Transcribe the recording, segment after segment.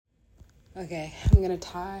Okay, I'm gonna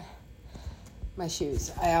tie my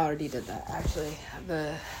shoes. I already did that, actually.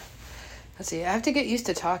 Let's see, I have to get used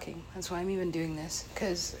to talking. That's why I'm even doing this.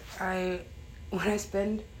 Because when I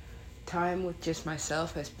spend time with just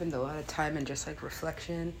myself, I spend a lot of time in just, like,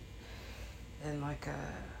 reflection and, like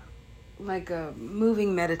a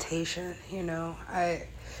moving meditation, you know? I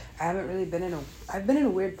haven't really I've been in a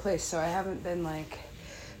weird place, so I haven't been, like,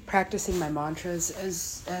 practicing my mantras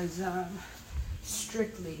as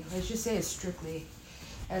strictly, let's just say as strictly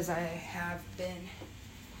as I have been,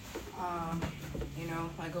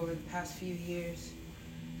 like over the past few years.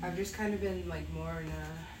 I've just kind of been like more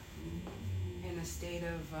in a state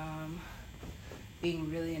of being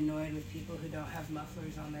really annoyed with people who don't have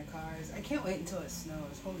mufflers on their cars. I can't wait until it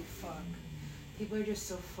snows. Holy fuck. People are just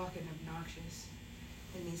so fucking obnoxious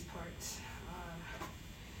in these parts.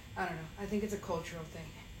 I don't know. I think it's a cultural thing.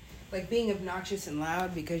 Like being obnoxious and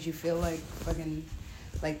loud because you feel like fucking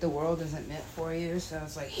like the world isn't meant for you. So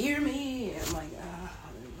it's like, hear me. And I'm like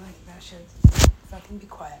that shit. Fucking be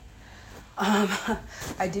quiet. I'm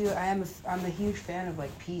a huge fan of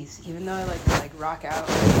like peace. Even though I like to like rock out.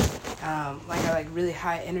 I like really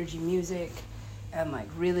high energy music and like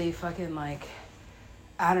really fucking like,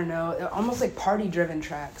 I don't know, almost like party driven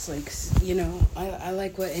tracks. Like, you know, I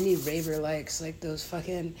like what any raver likes, like those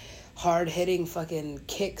fucking hard hitting fucking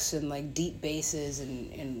kicks and like deep basses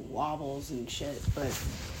and wobbles and shit. But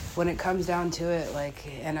when it comes down to it, like,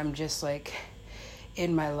 and I'm just like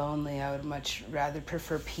in my lonely, I would much rather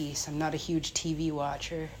prefer peace. I'm not a huge TV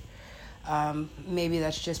watcher. Maybe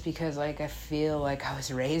that's just because like I feel like I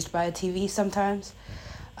was raised by a TV sometimes,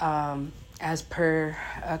 as per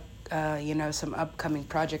some upcoming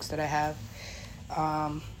projects that I have,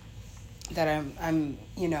 that I'm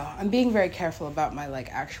being very careful about my like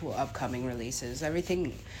actual upcoming releases.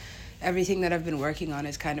 Everything that I've been working on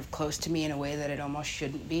is kind of close to me in a way that it almost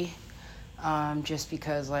shouldn't be, just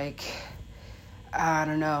because like, I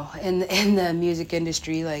don't know, in the music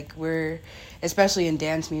industry, like we're, especially in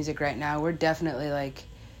dance music right now, we're definitely like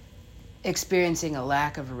experiencing a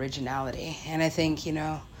lack of originality. And I think,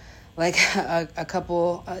 like a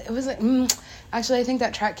couple, it was like, actually I think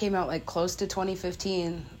that track came out like close to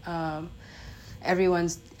 2015.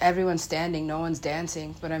 Everyone's standing, no one's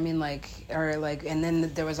dancing, but I mean like, or like, and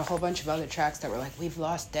then there was a whole bunch of other tracks that were like, we've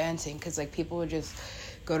lost dancing, because like people would just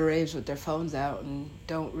go to raves with their phones out and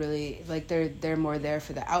don't really like, they're more there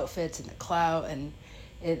for the outfits and the clout, and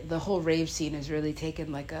the whole rave scene has really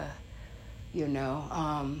taken like a,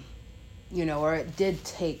 or it did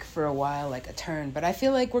take for a while like a turn. But I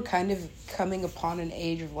feel like we're kind of coming upon an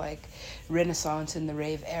age of like renaissance in the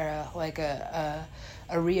rave era, like a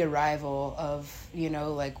re-arrival of,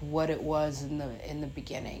 like what it was in the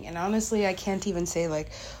beginning. And honestly, I can't even say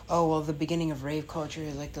like, oh well, the beginning of rave culture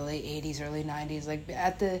is like the late 80s, early 90s. Like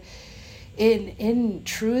in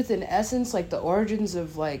truth and essence, like the origins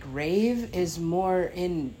of like rave is more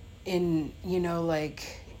in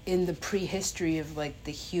like in the prehistory of like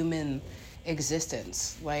the human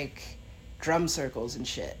existence, like drum circles and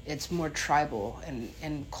shit. It's more tribal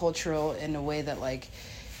and cultural in a way that like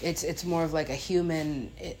it's more of like a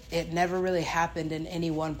human, it never really happened in any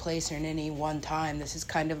one place or in any one time. This is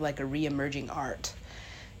kind of like a re-emerging art,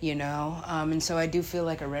 and so I do feel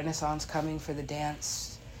like a renaissance coming for the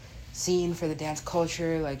dance scene, for the dance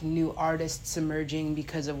culture, like new artists emerging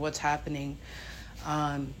because of what's happening.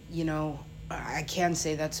 I can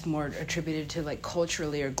say that's more attributed to like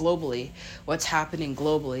culturally or globally, what's happening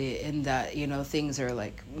globally, in that, things are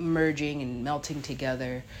like merging and melting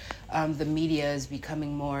together. The media is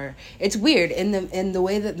becoming more, it's weird in the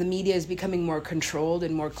way that the media is becoming more controlled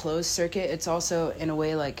and more closed circuit. It's also in a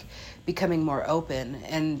way like becoming more open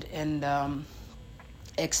and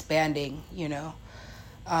expanding, in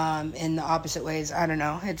the opposite ways. I don't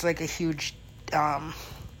know. It's like a huge,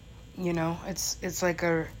 it's like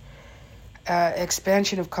a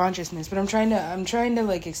expansion of consciousness. But I'm trying to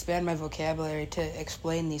like expand my vocabulary to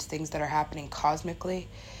explain these things that are happening cosmically,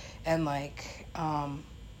 and like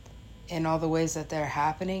in all the ways that they're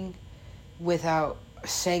happening, without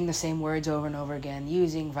saying the same words over and over again,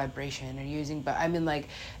 using vibration or but I mean like,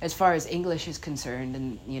 as far as English is concerned,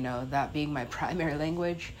 and that being my primary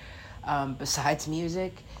language, besides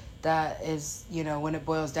music, that is, when it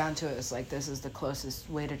boils down to it, it's like, this is the closest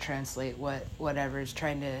way to translate whatever's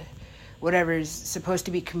supposed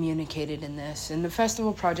to be communicated in this. And the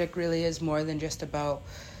festival project really is more than just about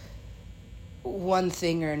one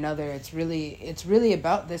thing or another. It's really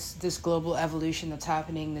about this global evolution that's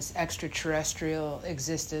happening, this extraterrestrial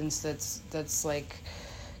existence that's like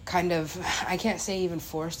kind of, I can't say even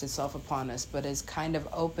forced itself upon us, but is kind of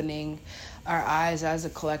opening our eyes as a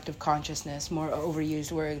collective consciousness, more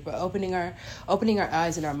overused word, but opening our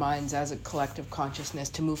eyes and our minds as a collective consciousness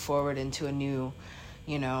to move forward into a new,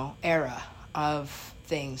 era of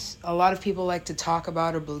things. A lot of people like to talk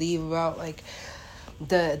about or believe about like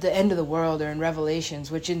the end of the world, or in Revelations,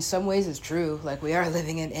 which in some ways is true. Like, we are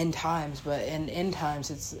living in end times, but in end times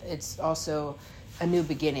it's also a new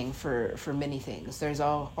beginning for many things. There's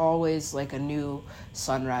always like a new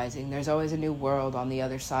sun rising. There's always a new world on the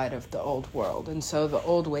other side of the old world. And so the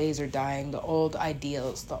old ways are dying, the old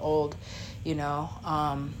ideals, the old,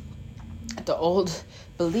 the old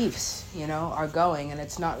beliefs, are going. And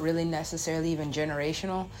it's not really necessarily even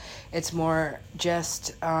generational. It's more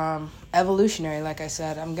just evolutionary. Like I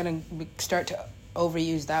said, I'm going to start to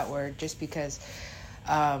overuse that word just because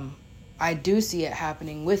I do see it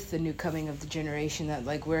happening with the new coming of the generation, that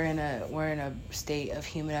like we're in a state of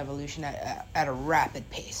human evolution at a rapid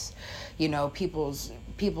pace.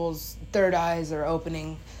 People's third eyes are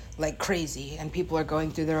opening like crazy, and people are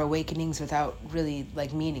going through their awakenings without really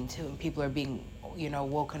like meaning to, and people are being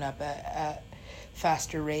woken up at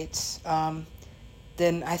faster rates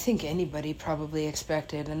than I think anybody probably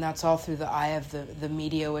expected. And that's all through the eye of the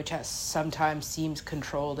media, which sometimes seems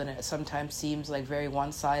controlled, and it sometimes seems like very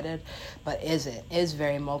one-sided, but is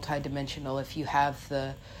very multidimensional if you have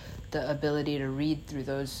the ability to read through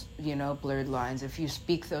those blurred lines. If you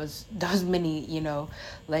speak those many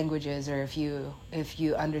languages, or if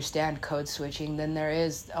you understand code switching, then there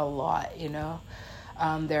is a lot.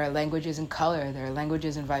 There are languages in color, there are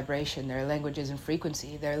languages in vibration, there are languages in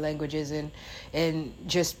frequency, there are languages in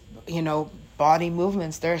just, body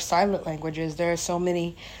movements, there are silent languages, there are so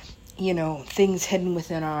many, things hidden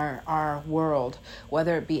within our world,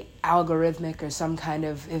 whether it be algorithmic or some kind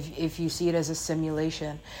of, if you see it as a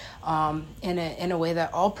simulation, in a way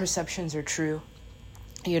that all perceptions are true,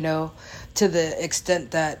 to the extent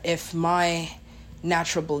that if my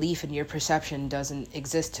natural belief in your perception doesn't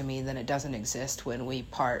exist to me, then it doesn't exist when we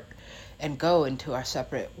part and go into our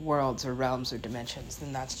separate worlds or realms or dimensions.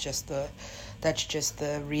 And that's just the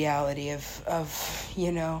reality of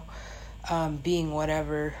being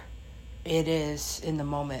whatever it is in the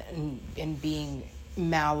moment, and being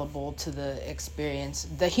malleable to the experience,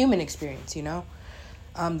 the human experience, the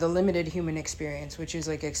limited human experience, which is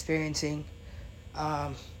like experiencing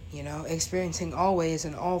always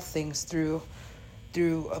and all things through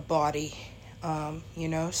a body,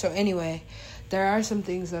 So anyway, there are some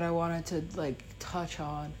things that I wanted to like touch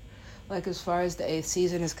on. Like, as far as the 8th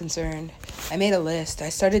season is concerned, I made a list. I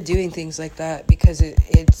started doing things like that because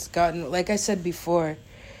it's gotten, like I said before,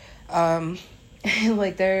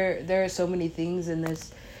 like there are so many things in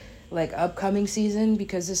this like upcoming season,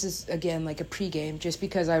 because this is again like a pregame, just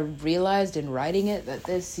because I realized in writing it that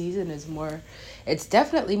this season is it's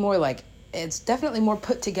definitely more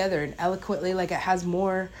put together and eloquently, like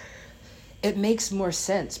it makes more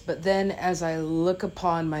sense. But then as I look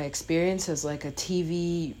upon my experience as like a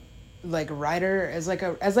TV like writer, as like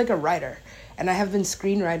a writer, and I have been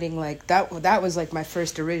screenwriting, like that was like my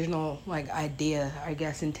first original like idea, I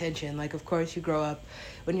guess, intention. Like, of course, you grow up,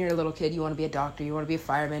 when you're a little kid, you want to be a doctor, you want to be a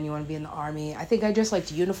fireman, you want to be in the army. I think I just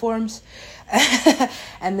liked uniforms.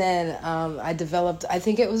 And then I developed, I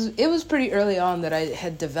think it was pretty early on that I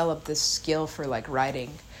had developed this skill for like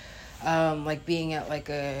writing, like being at like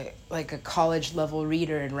a college level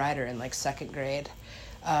reader and writer in like 2nd grade,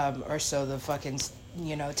 or so the fucking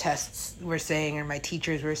tests were saying, or my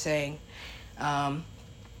teachers were saying. And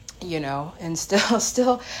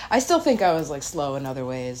still I still think I was like slow in other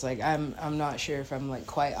ways. Like, I'm not sure if I'm like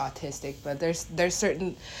quite autistic, but there's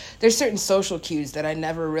certain social cues that I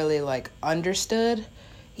never really like understood,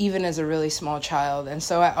 even as a really small child. And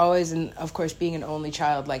so I always, and of course being an only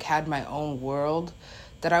child, like had my own world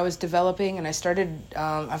that I was developing. And I started,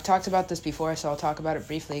 I've talked about this before, so I'll talk about it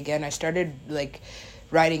briefly again. I started like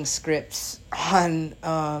writing scripts on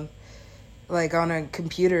a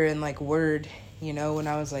computer in like Word, when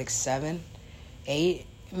I was like 7, 8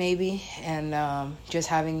 maybe, and just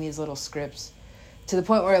having these little scripts, to the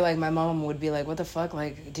point where like my mom would be like, what the fuck,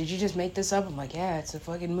 like, did you just make this up? I'm like, yeah, it's a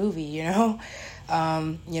fucking movie,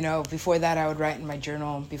 before that I would write in my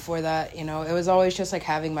journal. Before that, it was always just like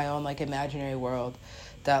having my own like imaginary world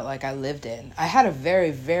that like I lived in. I had a very,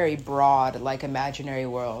 very broad like imaginary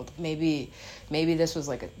world. Maybe this was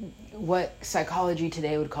like what psychology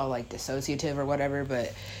today would call like dissociative or whatever,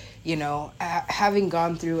 but having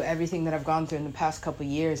gone through everything that I've gone through in the past couple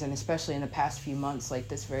of years, and especially in the past few months, like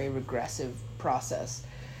this very regressive process,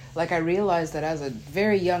 like I realized that as a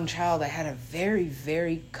very young child, I had a very,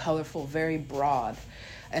 very colorful, very broad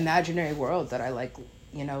imaginary world that I like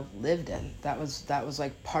lived in. That was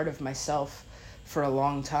like part of myself for a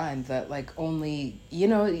long time, that like only,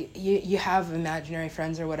 you have imaginary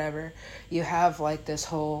friends or whatever. You have like this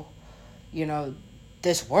whole,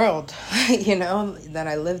 this world, that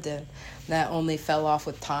I lived in, that only fell off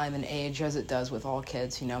with time and age, as it does with all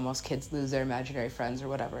kids. Most kids lose their imaginary friends or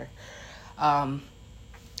whatever.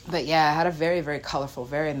 But yeah, I had a very, very colorful,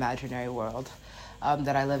 very imaginary world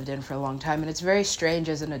that I lived in for a long time. And it's very strange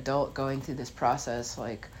as an adult going through this process,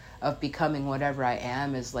 like, of becoming whatever I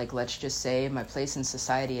am, is like, let's just say my place in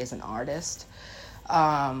society as an artist.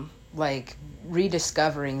 Like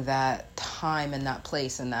rediscovering that time and that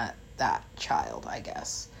place and that child, I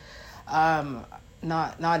guess.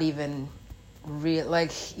 Not even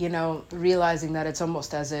realizing that it's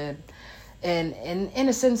almost as in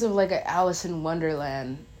a sense of like a Alice in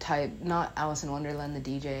Wonderland type, not Alice in Wonderland the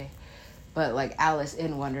DJ, but like Alice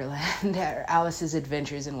in Wonderland, or Alice's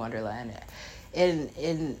Adventures in Wonderland,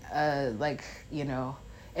 in a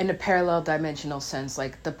parallel dimensional sense,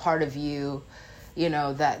 like the part of you,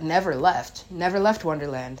 that never left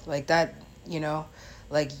Wonderland, like that,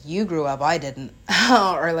 like you grew up, I didn't,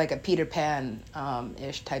 or like a Peter Pan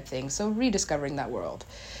ish type thing. So rediscovering that world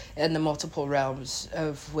and the multiple realms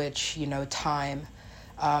of which, time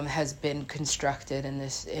has been constructed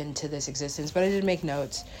into this existence. But I did make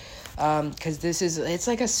notes, because it's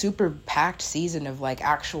like a super packed season of like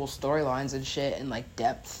actual storylines and shit, and like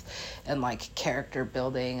depth and like character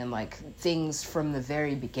building and like things from the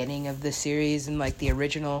very beginning of the series and like the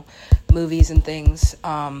original movies and things,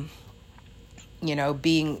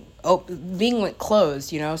 being like closed,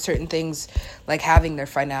 certain things like having their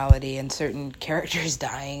finality and certain characters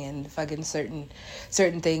dying and fucking certain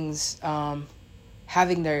things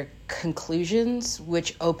having their conclusions,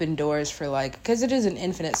 which open doors for like, because it is an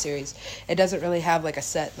infinite series. It doesn't really have like a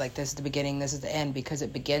set, like this is the beginning, this is the end, because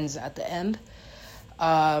it begins at the end.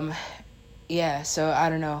 Yeah, so I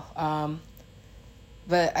don't know.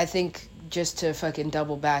 But I think just to fucking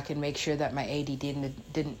double back and make sure that my ADD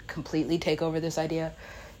didn't completely take over this idea,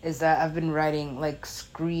 is that I've been writing, like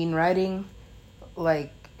screenwriting,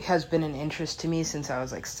 like has been an interest to me since I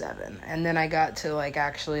was like 7. And then I got to like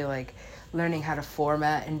actually like learning how to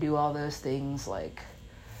format and do all those things, like,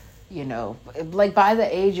 like by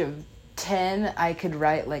the age of 10, I could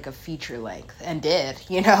write like a feature length, and did,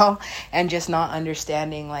 and just not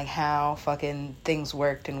understanding like how fucking things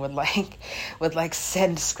worked, and would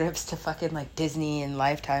send scripts to fucking like Disney and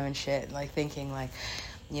Lifetime and shit, and like thinking like,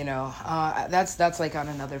 that's like on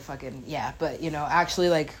another fucking, yeah, but actually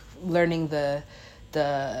like learning the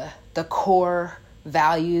core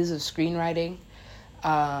values of screenwriting,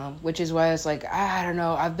 which is why I was like, I don't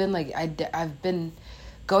know, I've been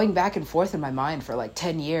going back and forth in my mind for like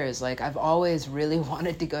 10 years. Like I've always really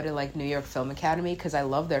wanted to go to like New York Film Academy, because I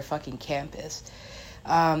love their fucking campus.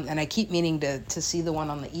 And I keep meaning to see the one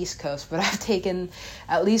on the East Coast, but I've taken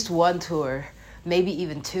at least one tour, maybe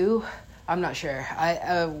even 2. I'm not sure.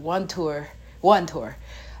 One tour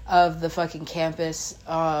of the fucking campus.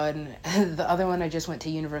 On the other one, I just went to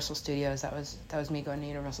Universal Studios. That was me going to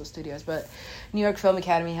Universal Studios. But New York Film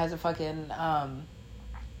Academy has a fucking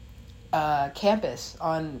campus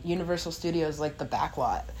on Universal Studios, like the back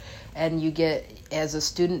lot, and you get, as a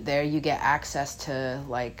student there, you get access to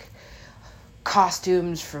like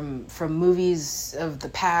costumes from movies of the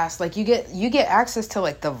past. Like you get access to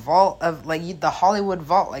like the vault of like the Hollywood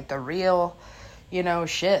vault, like the real,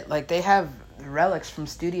 shit. Like they have relics from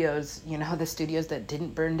studios, the studios that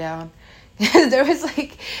didn't burn down. There was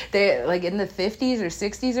like, they like in the 50s or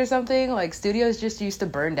 60s or something, like studios just used to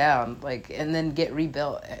burn down, like, and then get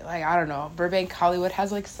rebuilt. Like, I don't know, Burbank, Hollywood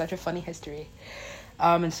has like such a funny history,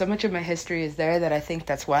 and so much of my history is there that I think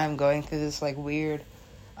that's why I'm going through this like weird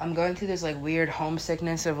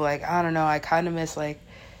homesickness of like, I don't know, I kind of miss, like,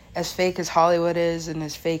 as fake as Hollywood is and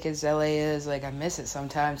as fake as LA is, like I miss it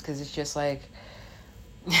sometimes, because it's just like,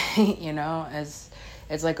 as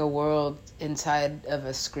it's like a world inside of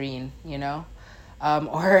a screen,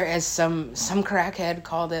 or as some crackhead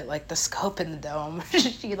called it, like the scope in the dome.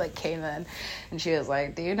 She like came in and she was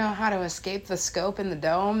like, do you know how to escape the scope in the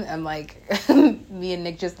dome? And like me and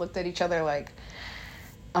Nick just looked at each other like,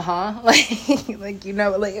 like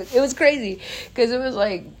it was crazy, because it was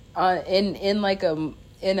like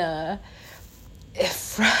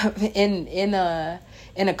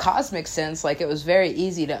in a cosmic sense, like it was very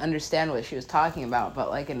easy to understand what she was talking about, but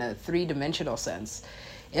like in a 3-dimensional sense,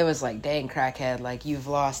 it was like, dang, crackhead, like you've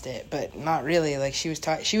lost it. But not really. Like she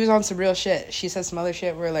was on some real shit. She said some other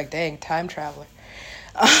shit. We're like, dang, time traveler.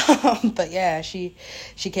 But yeah, she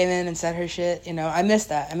came in and said her shit. I miss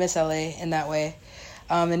that. I miss LA in that way.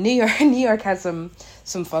 And New York has some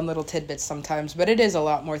fun little tidbits sometimes, but it is a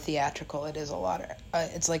lot more theatrical. It is a lot of,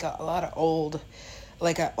 it's like a lot of old,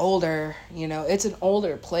 like an older, you know, it's an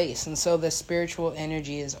older place. And so the spiritual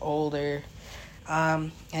energy is older.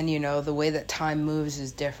 And, you know, the way that time moves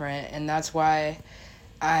is different. And that's why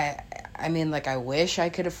I mean, like, I wish I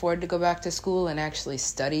could afford to go back to school and actually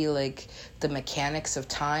study, like, the mechanics of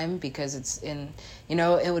time, because it's in, you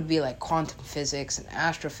know, it would be like quantum physics and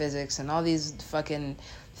astrophysics and all these fucking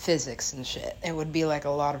physics and shit. It would be like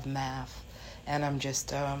a lot of math. And I'm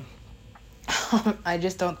just, I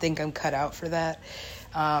just don't think I'm cut out for that.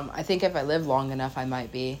 I think if I live long enough, I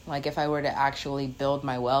might be. Like, if I were to actually build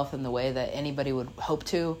my wealth in the way that anybody would hope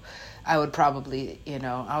to, I would probably, you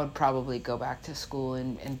know, go back to school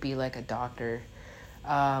and be like a doctor.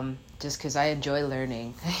 Just because I enjoy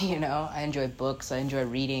learning, you know, I enjoy books, I enjoy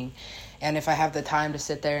reading. And if I have the time to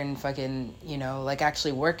sit there and fucking, you know, like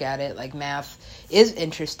actually work at it, like math is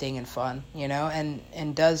interesting and fun, you know,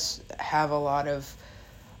 and does have a lot of,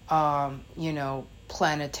 you know,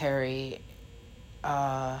 planetary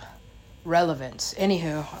relevance.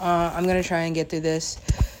 Anywho, I'm gonna try and get through this,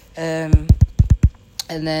 and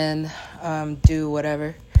then do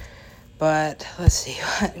whatever. But let's see,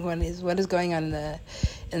 what is going on in the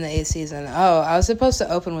 8th season. Oh, I was supposed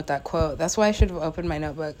to open with that quote. That's why I should have opened my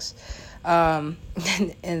notebooks.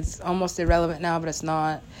 It's almost irrelevant now, but it's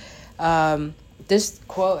not. This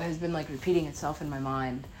quote has been like repeating itself in my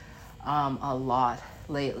mind a lot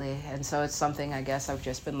lately, and so it's something I guess I've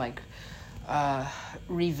just been like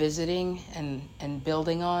revisiting and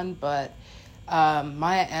building on. But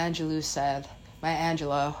Maya Angelou,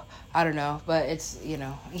 I don't know, but it's, you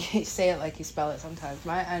know, you say it like you spell it sometimes.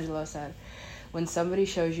 Maya Angelou said, when somebody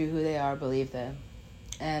shows you who they are, believe them.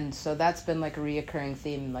 And so that's been like a reoccurring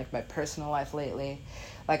theme in like my personal life lately.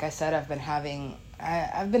 Like I said, I've been having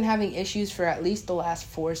issues for at least the last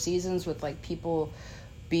 4 seasons with like people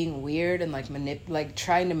being weird and like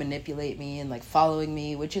trying to manipulate me and like following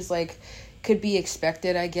me, which is like could be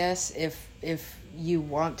expected, I guess, if you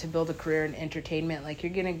want to build a career in entertainment. Like,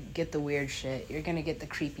 you're gonna get the weird shit, you're gonna get the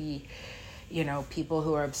creepy, you know, people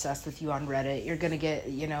who are obsessed with you on Reddit, you're gonna get,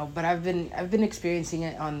 you know. But I've been experiencing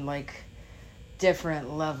it on like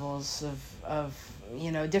different levels of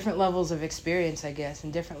you know, different levels of experience, I guess,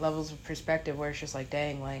 and different levels of perspective, where it's just like,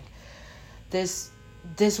 dang, like this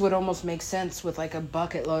would almost make sense with like a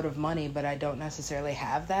bucket load of money, but I don't necessarily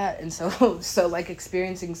have that. And so like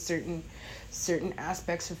experiencing certain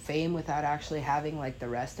aspects of fame without actually having like the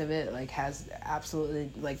rest of it, like, has absolutely,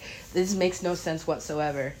 like, this makes no sense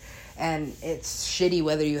whatsoever. And it's shitty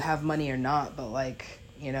whether you have money or not, but like,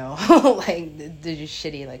 you know, like, they're just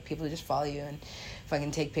shitty. Like, people just follow you and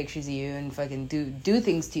fucking take pictures of you and fucking do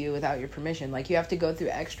things to you without your permission. Like, you have to go through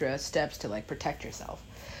extra steps to like protect yourself.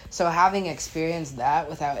 So having experienced that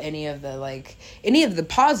without any of the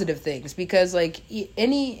positive things, because like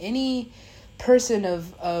any person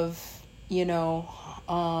of you know,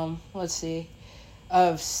 let's see,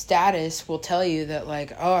 of status will tell you that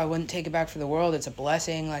like, oh, I wouldn't take it back for the world, it's a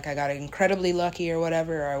blessing, like I got incredibly lucky or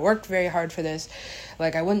whatever, or I worked very hard for this,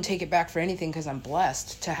 like I wouldn't take it back for anything because I'm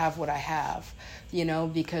blessed to have what I have, you know,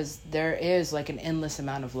 because there is like an endless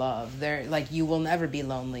amount of love there. Like, you will never be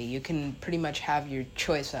lonely. You can pretty much have your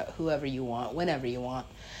choice at whoever you want, whenever you want,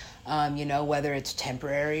 you know, whether it's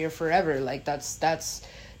temporary or forever. Like, that's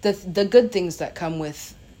the good things that come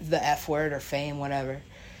with the F word or fame, whatever,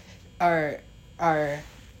 are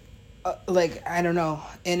like, I don't know,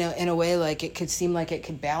 in a way, like, it could seem like it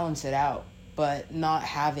could balance it out, but not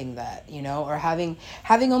having that, you know, or having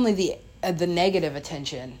only the negative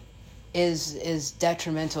attention is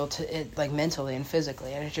detrimental to it, like, mentally and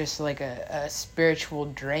physically, and it's just like a spiritual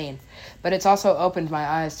drain. But it's also opened my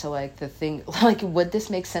eyes to like the thing, like, would this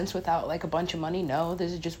make sense without like a bunch of money? No,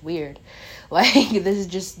 this is just weird. Like,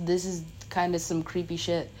 this is kind of some creepy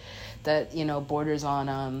shit that, you know, borders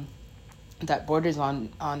on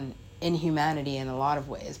inhumanity in a lot of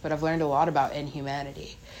ways. But I've learned a lot about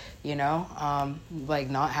inhumanity, you know, like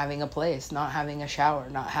not having a place, not having a shower,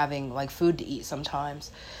 not having like food to eat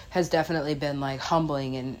sometimes has definitely been like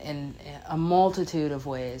humbling in a multitude of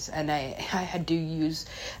ways. And I do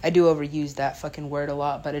overuse that fucking word a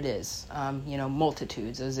lot, but it is, you know,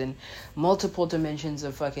 multitudes, as in multiple dimensions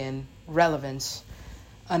of fucking relevance,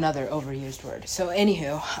 another overused word. So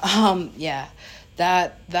anywho, yeah,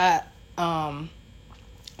 that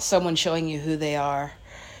someone showing you who they are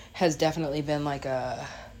has definitely been like a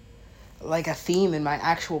theme in my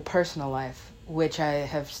actual personal life, which I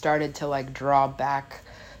have started to like draw back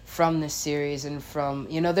from this series, and from,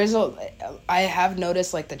 I have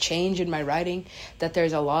noticed like the change in my writing, that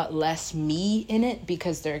there's a lot less me in it,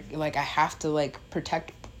 because they're like, I have to like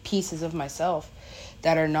protect pieces of myself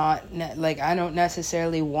that are not like, I don't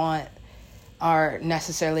necessarily want, or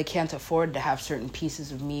necessarily can't afford to have certain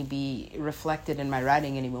pieces of me be reflected in my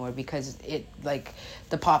writing anymore, because it, like,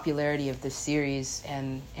 the popularity of this series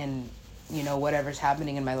and whatever's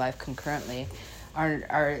happening in my life concurrently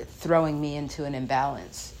are throwing me into an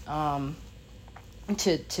imbalance.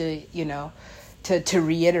 To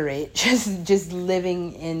reiterate, just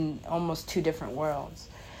living in almost two different worlds,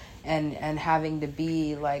 and having to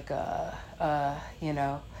be like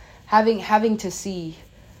having to see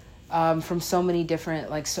from so many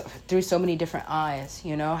different, through so many different eyes,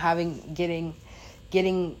 getting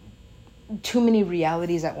too many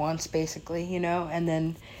realities at once, basically, and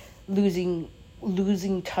then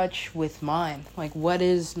losing touch with mine. Like, what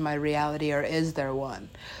is my reality, or is there one?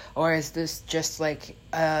 Or is this just like,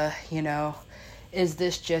 is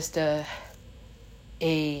this just a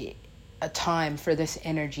time for this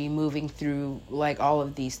energy moving through like all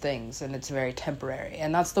of these things, and it's very temporary?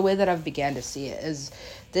 And that's the way that I've began to see it, is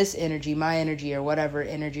this energy, my energy, or whatever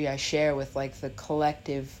energy I share with like the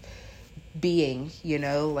collective being,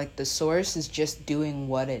 like the source is just doing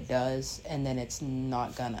what it does, and then it's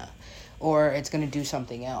not gonna, or it's gonna do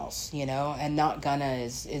something else, and not gonna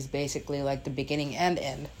is basically like the beginning and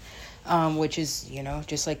end, which is,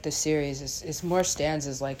 just like the series is more stands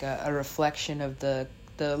as like a reflection of the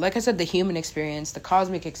like I said, the human experience, the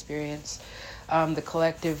cosmic experience, the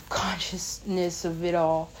collective consciousness of it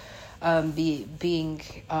all, being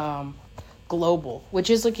global, which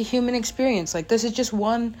is like a human experience. Like, this is just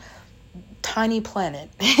one tiny planet,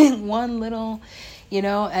 one little,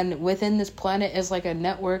 and within this planet is like a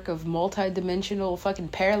network of multi-dimensional fucking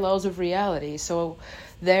parallels of reality. So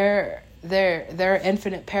there are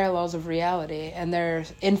infinite parallels of reality, and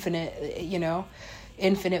there's infinite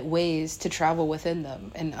ways to travel within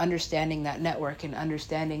them, and understanding that network, and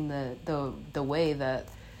understanding the way that,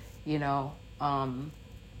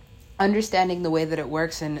 understanding the way that it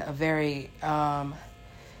works in a very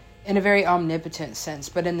omnipotent sense,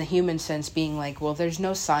 but in the human sense being like, well, there's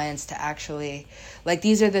no science to actually, like,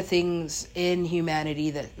 these are the things in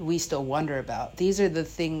humanity that we still wonder about. These are the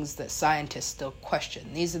things that scientists still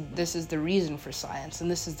question. This is the reason for science,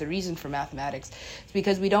 and this is the reason for mathematics. It's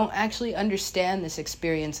because we don't actually understand this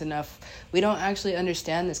experience enough. We don't actually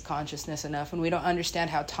understand this consciousness enough, and we don't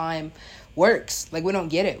understand how time works. Like, we don't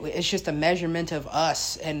get it. It's just a measurement of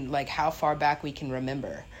us and like how far back we can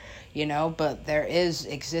remember. But there is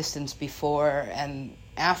existence before and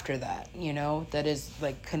after that, that is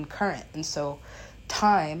like concurrent. And so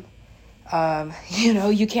time,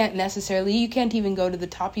 you can't even go to the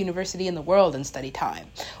top university in the world and study time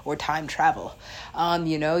or time travel.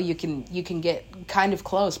 You can get kind of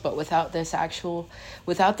close, but without this field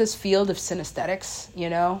of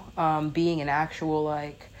synesthetics, being an actual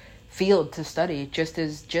like field to study, just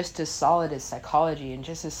as solid as psychology, and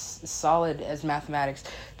just as solid as mathematics,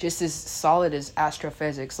 just as solid as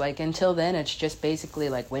astrophysics. Like, until then, it's just basically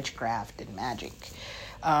like witchcraft and magic,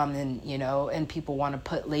 and people want to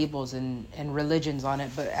put labels and religions on it.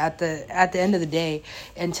 But at the end of the day,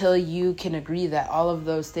 until you can agree that all of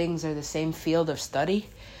those things are the same field of study,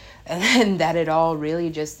 and that it all really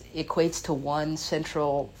just equates to one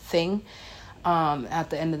central thing,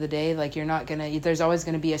 at the end of the day, like, there's always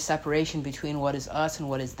gonna be a separation between what is us and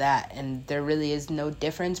what is that, and there really is no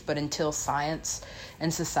difference. But until science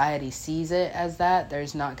and society sees it as that,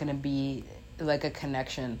 there's not gonna be like a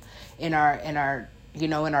connection in our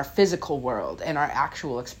physical world, in our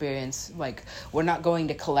actual experience. Like, we're not going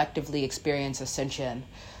to collectively experience ascension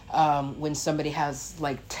when somebody has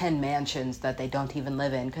like 10 mansions that they don't even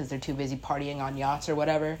live in because they're too busy partying on yachts or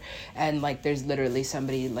whatever, and like there's literally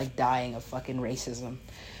somebody like dying of fucking racism,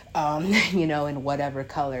 in whatever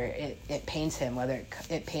color it paints him, whether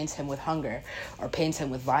it paints him with hunger, or paints him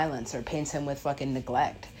with violence, or paints him with fucking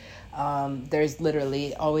neglect. There's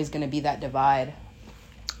literally always going to be that divide.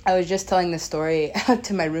 I was just telling this story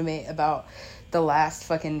to my roommate about the last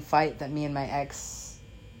fucking fight that me and my ex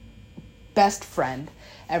best friend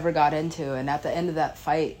ever got into, and at the end of that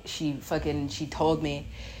fight, she told me,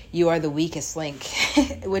 "You are the weakest link,"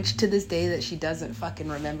 which to this day that she doesn't fucking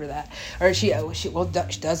remember that, or she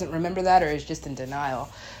doesn't remember that, or is just in denial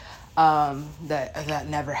that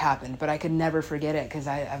never happened. But I could never forget it, because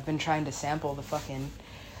I've been trying to sample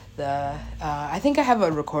I think I have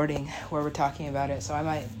a recording where we're talking about it, so I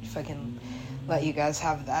might fucking let you guys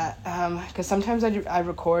have that, because sometimes I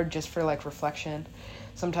record just for like reflection.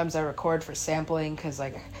 Sometimes I record for sampling, because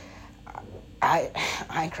like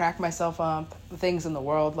I crack myself up, things in the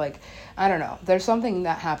world, like, I don't know, there's something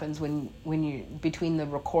that happens when you, between the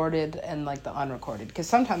recorded and like the unrecorded, because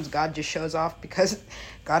sometimes God just shows off because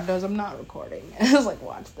God knows I'm not recording. And it's like,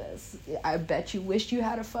 watch this, I bet you wish you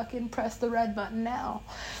had to fucking press the red button now.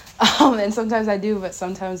 And sometimes I do, but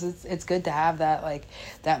sometimes it's good to have that, like,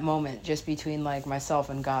 that moment just between like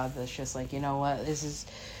myself and God, that's just like, you know what,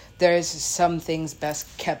 there's some things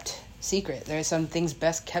best kept secret. There's some things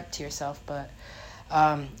best kept to yourself, but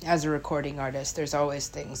as a recording artist, there's always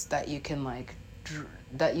things that you can like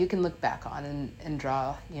that you can look back on and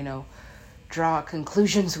draw, you know, draw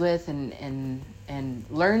conclusions with and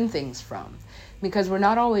learn things from, because we're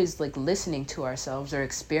not always like listening to ourselves or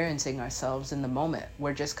experiencing ourselves in the moment.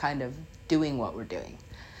 We're just kind of doing what we're doing.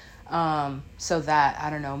 So that, I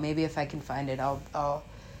don't know, maybe if I can find it, I'll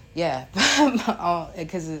yeah,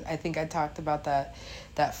 because I think I talked about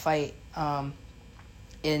that fight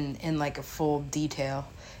in like a full detail,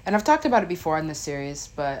 and I've talked about it before in this series,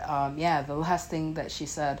 but yeah, the last thing that she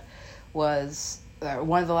said was,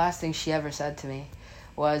 one of the last things she ever said to me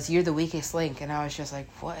was, "You're the weakest link," and I was just like,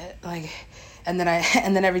 what, like, and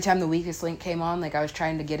then every time the weakest link came on, like, I was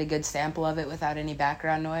trying to get a good sample of it without any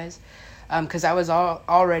background noise. Because I was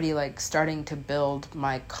already like starting to build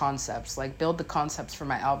my concepts, like build the concepts for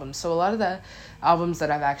my albums. So a lot of the albums that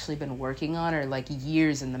I've actually been working on are like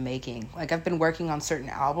years in the making. Like, I've been working on certain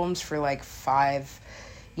albums for like 5,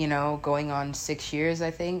 you know, going on 6 years,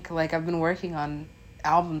 I think. Like, I've been working on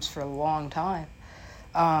albums for a long time.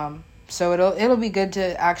 So it'll be good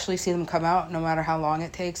to actually see them come out, no matter how long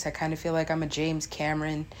it takes. I kind of feel like I'm a James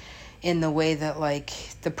Cameron in the way that, like,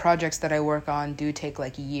 the projects that I work on do take,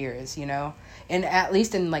 like, years, you know? And at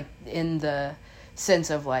least in the sense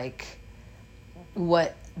of, like,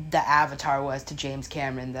 what the Avatar was to James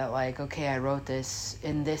Cameron, that, like, okay, I wrote this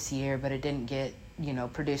in this year, but it didn't get, you know,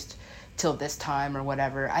 produced till this time or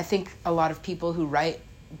whatever. I think a lot of people who write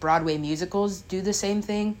Broadway musicals do the same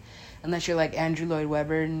thing, unless you're, like, Andrew Lloyd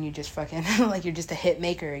Webber and you just fucking, like, you're just a hit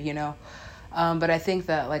maker, you know? But I think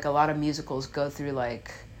that, like, a lot of musicals go through,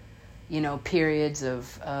 like, you know, periods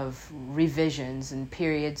of revisions and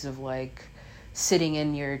periods of, like, sitting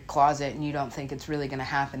in your closet and you don't think it's really going to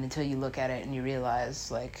happen until you look at it and you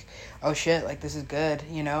realize, like, oh shit, like, this is good,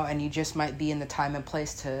 you know, and you just might be in the time and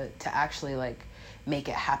place to actually, like, make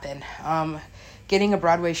it happen. Getting a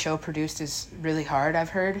Broadway show produced is really hard, I've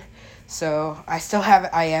heard. So I still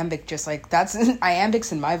have Iambic, just like, that's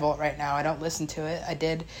Iambic's in my vault right now. I don't listen to it. I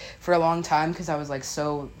did for a long time because I was, like,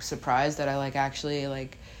 so surprised that I, like, actually,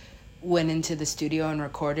 like, went into the studio and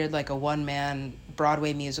recorded, like, a one-man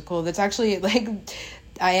Broadway musical that's actually, like,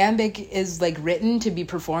 Iambic is, like, written to be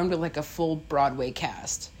performed with, like, a full Broadway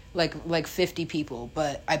cast, like 50 people,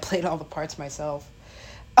 but I played all the parts myself.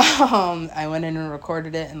 I went in and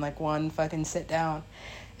recorded it in, like, one fucking sit down,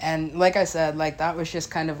 and like I said, like, that was just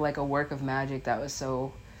kind of like a work of magic that was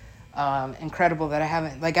so incredible that I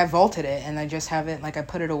haven't, like, I vaulted it and I just haven't, like, I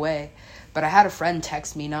put it away. But I had a friend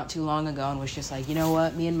text me not too long ago and was just like, you know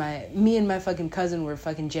what, me and my fucking cousin were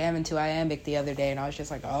fucking jamming to Iambic the other day, and I was just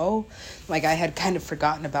like, oh, like, I had kind of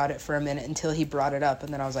forgotten about it for a minute until he brought it up,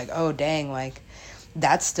 and then I was like, oh dang, like,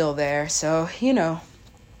 that's still there. So, you know,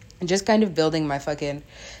 just kind of building my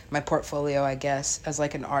portfolio, I guess, as,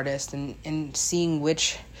 like, an artist, and seeing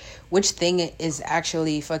which thing is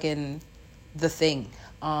actually fucking the thing.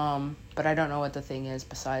 But I don't know what the thing is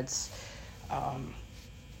besides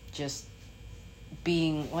just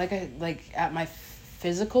being like at my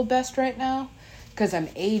physical best right now, because I'm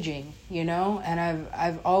aging, you know, and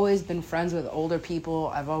I've always been friends with older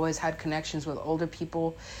people. I've always had connections with older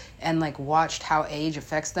people and, like, watched how age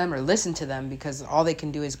affects them, or listened to them, because all they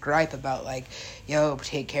can do is gripe about, like, yo,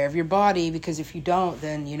 take care of your body, because if you don't,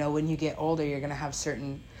 then, you know, when you get older, you're gonna have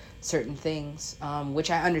certain things,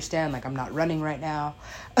 which I understand. Like, I'm not running right now.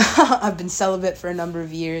 I've been celibate for a number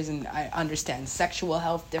of years, and I understand sexual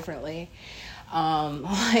health differently.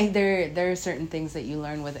 Like, there are certain things that you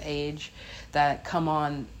learn with age that come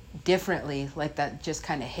on differently, like, that just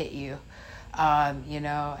kind of hit you, you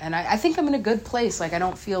know, and I think I'm in a good place. Like, I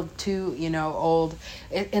don't feel too, you know, old,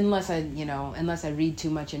 unless I read too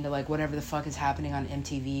much into, like, whatever the fuck is happening on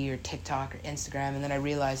MTV or TikTok or Instagram, and then I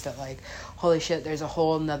realized that, like, holy shit, there's a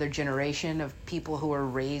whole nother generation of people who are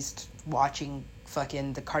raised watching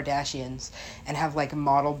fucking the Kardashians and have, like,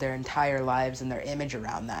 modeled their entire lives and their image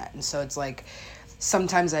around that. And so it's like,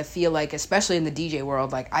 sometimes I feel like, especially in the DJ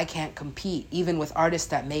world, like, I can't compete even with artists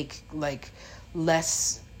that make, like,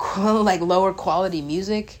 less like lower quality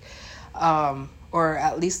music, or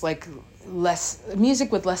at least, like, less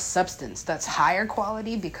music with less substance that's higher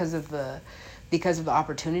quality because of the because of the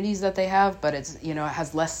opportunities that they have, but it's, you know, it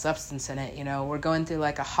has less substance in it. You know, we're going through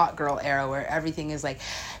like a hot girl era where everything is like,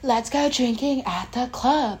 let's go drinking at the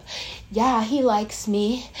club. Yeah, he likes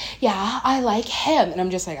me. Yeah, I like him. And I'm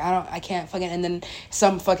just like, I can't fucking, and then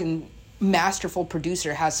some fucking masterful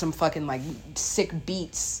producer has some fucking like sick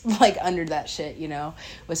beats like under that shit, you know,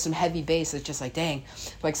 with some heavy bass. It's just like, dang,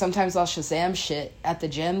 like sometimes I'll Shazam shit at the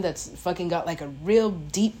gym that's fucking got like a real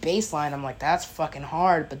deep bass line. I'm like, that's fucking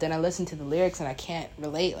hard, but then I listen to the lyrics and I can't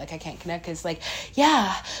relate, like I can't connect, cause it's like,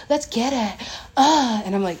 yeah, let's get it,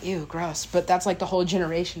 and I'm like, ew, gross. But that's like the whole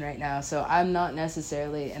generation right now, so I'm not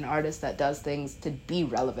necessarily an artist that does things to be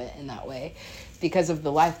relevant in that way, because of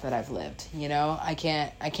the life that I've lived, you know. I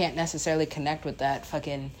can't necessarily connect with that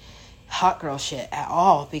fucking hot girl shit at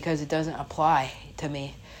all, because it doesn't apply to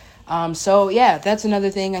me. So yeah, that's another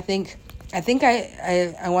thing. I think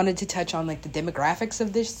I wanted to touch on like the demographics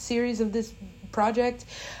of this series, of this project.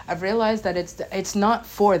 I've realized that it's not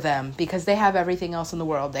for them, because they have everything else in the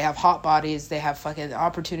world. They have hot bodies, they have fucking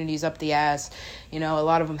opportunities up the ass, you know. A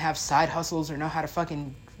lot of them have side hustles or know how to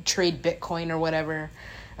fucking trade Bitcoin or whatever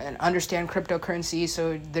and understand cryptocurrency,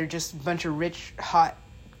 so they're just a bunch of rich, hot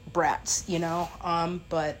brats, you know,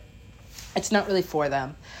 but it's not really for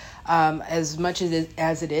them. As much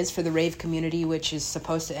as it is for the rave community, which is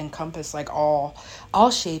supposed to encompass like all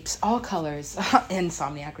shapes, all colors,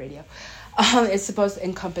 Insomniac Radio. It's supposed to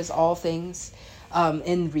encompass all things,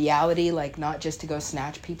 in reality, like not just to go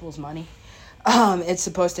snatch people's money. It's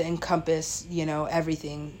supposed to encompass, you know,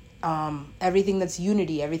 everything. Everything that's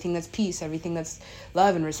unity, everything that's peace, everything that's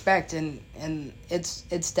love and respect, and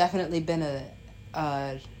it's definitely been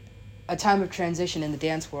a time of transition in the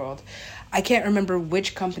dance world. I can't remember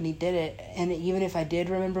which company did it, and even if I did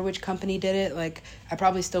remember which company did it, like I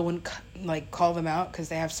probably still wouldn't like call them out because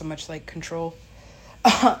they have so much like control.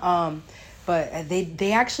 But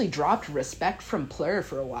they actually dropped respect from Plur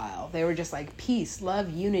for a while. They were just like peace,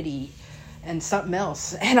 love, unity, and something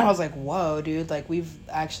else, and I was like, whoa, dude, like we've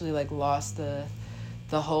actually like lost the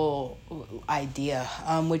whole idea,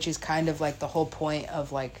 which is kind of like the whole point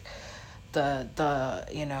of like the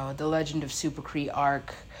you know, the Legend of Super Cree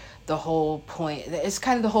arc. The whole point, it's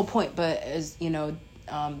kind of the whole point, but as you know,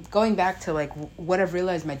 going back to like what I've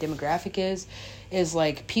realized my demographic is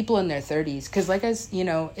like people in their 30s, because like, as you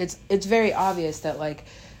know, it's very obvious that like,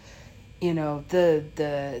 you know, the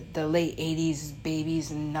late 80s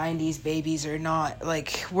babies and 90s babies are not,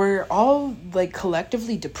 like, we're all, like,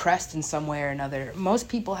 collectively depressed in some way or another. Most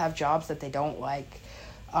people have jobs that they don't like.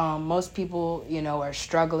 Most people, you know, are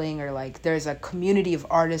struggling, or, like, there's a community of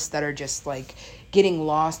artists that are just, like, getting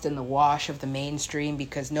lost in the wash of the mainstream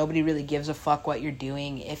because nobody really gives a fuck what you're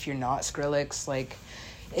doing if you're not Skrillex. Like,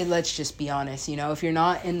 let's just be honest, you know, if you're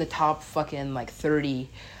not in the top fucking, like, 30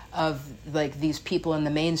 of like these people in the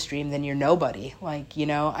mainstream, then you're nobody. Like, you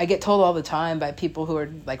know, I get told all the time by people who are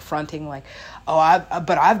like fronting like, oh,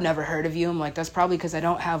 but I've never heard of you. I'm like, that's probably because I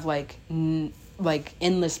don't have like like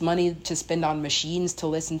endless money to spend on machines to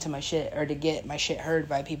listen to my shit or to get my shit heard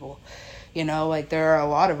by people. You know, like there are a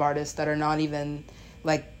lot of artists that are not even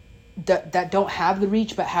like that don't have the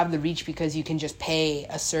reach, but have the reach because you can just pay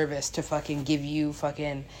a service to fucking give you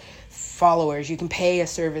fucking followers. You can pay a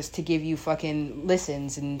service to give you fucking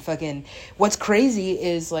listens, and fucking what's crazy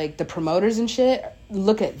is like the promoters and shit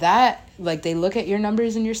look at that, like they look at your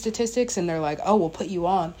numbers and your statistics and they're like, oh, we'll put you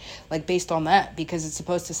on like based on that because it's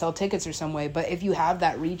supposed to sell tickets or some way. But if you have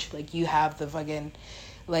that reach, like you have the fucking,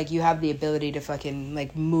 like you have the ability to fucking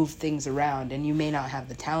like move things around, and you may not have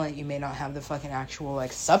the talent, you may not have the fucking actual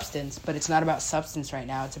like substance, but it's not about substance right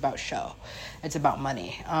now, it's about show, it's about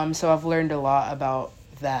money. So I've learned a lot about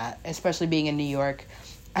that, especially being in New York.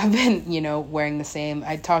 I've been, you know, wearing the same,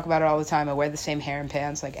 I talk about it all the time, I wear the same hair and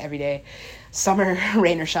pants like every day, summer,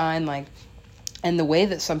 rain or shine, like, and the way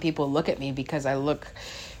that some people look at me because I look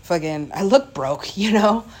broke, you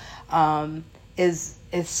know, is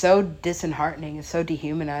so disheartening, it's so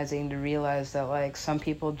dehumanizing to realize that like some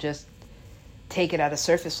people just take it at a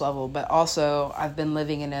surface level. But also I've been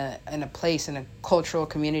living in a place, in a cultural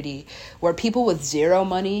community where people with zero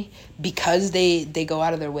money, because they go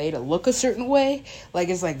out of their way to look a certain way, like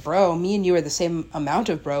it's like, bro, me and you are the same amount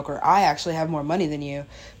of broke, or I actually have more money than you,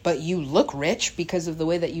 but you look rich because of the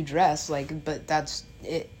way that you dress. Like, but that's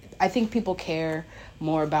it. I think people care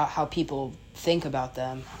more about how people think about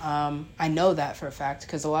them. I know that for a fact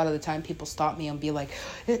because a lot of the time people stop me and be like,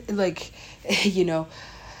 you know,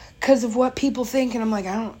 because of what people think, and I'm like,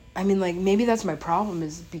 maybe that's my problem,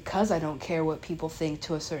 is because I don't care what people think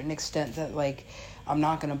to a certain extent, that like I'm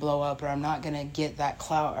not gonna blow up, or I'm not gonna get that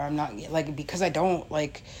clout, or I'm not like, because I don't,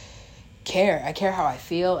 like, care. I care how I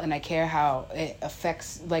feel, and I care how it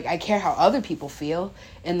affects, like, I care how other people feel,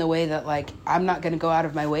 in the way that, like, I'm not going to go out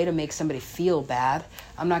of my way to make somebody feel bad.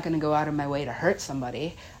 I'm not going to go out of my way to hurt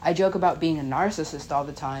somebody. I joke about being a narcissist all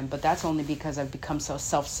the time, but that's only because I've become so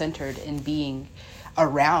self-centered in being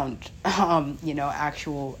around,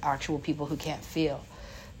 actual people who can't feel.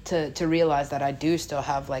 To realize that I do still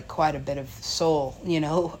have, like, quite a bit of soul,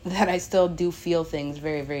 that I still do feel things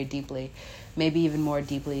very, very deeply, maybe even more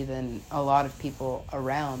deeply than a lot of people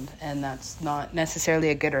around. And that's not necessarily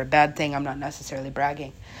a good or a bad thing. I'm not necessarily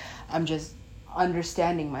bragging. I'm just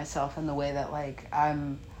understanding myself in the way that, like,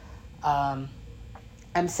 I'm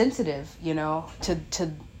sensitive,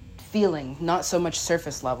 to feeling, not so much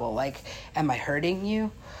surface level, like, am I hurting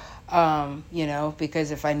you?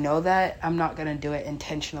 Because if I know that, I'm not going to do it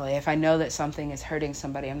intentionally. If I know that something is hurting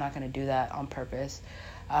somebody, I'm not going to do that on purpose.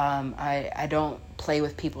 I don't play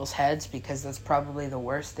with people's heads, because that's probably the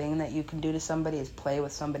worst thing that you can do to somebody, is play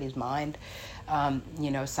with somebody's mind.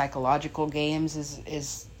 Psychological games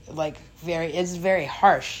is very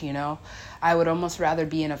harsh, I would almost rather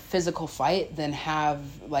be in a physical fight than have,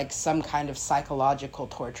 like, some kind of psychological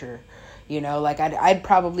torture. I'd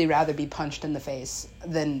probably rather be punched in the face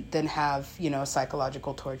than have,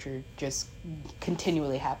 psychological torture just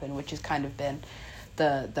continually happen, which has kind of been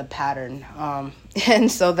the pattern. And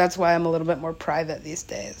so that's why I'm a little bit more private these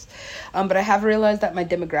days. But I have realized that my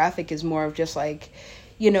demographic is more of just, like,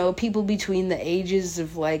 people between the ages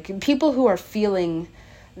of, like, people who are feeling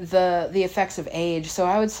the effects of age. So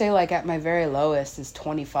I would say, like, at my very lowest is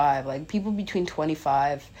 25, like, people between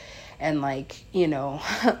 25 and, like,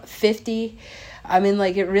 50. I mean,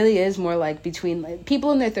 like, it really is more like between, like,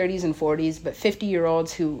 people in their 30s and 40s, but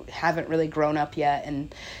 50-year-olds who haven't really grown up yet,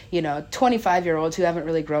 and 25-year-olds who haven't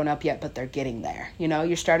really grown up yet, but they're getting there.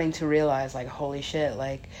 You're starting to realize, like, holy shit,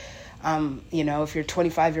 like, if you're a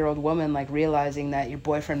 25-year-old woman, like, realizing that your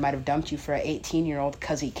boyfriend might have dumped you for an 18-year-old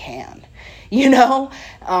because he can,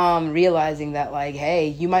 realizing that, like, hey,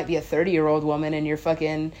 you might be a 30-year-old woman and your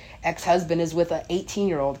fucking ex-husband is with an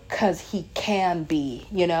 18-year-old because he can be,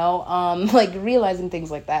 like, realizing things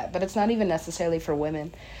like that. But it's not even necessarily for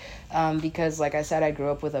women, because, like I said, I grew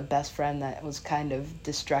up with a best friend that was kind of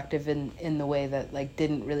destructive in the way that, like,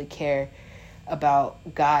 didn't really care about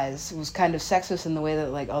guys. It was kind of sexist in the way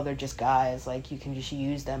that, like, oh, they're just guys, like, you can just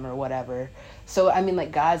use them or whatever. So I mean,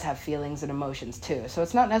 like, guys have feelings and emotions too, so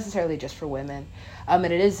it's not necessarily just for women. And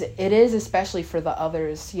it is especially for the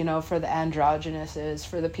others, for the androgynuses,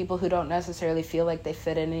 for the people who don't necessarily feel like they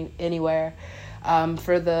fit anywhere,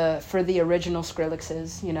 for the original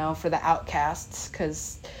Skrillexes, for the outcasts,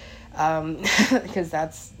 because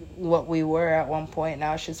that's what we were at one point.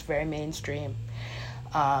 Now it's just very mainstream.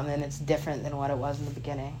 And it's different than what it was in the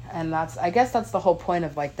beginning. And I guess that's the whole point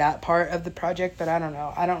of, like, that part of the project, but I don't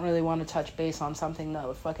know. I don't really want to touch base on something that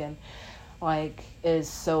would fucking, like, it is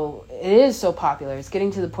so popular. It's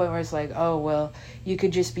getting to the point where it's like, oh, well, you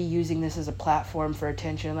could just be using this as a platform for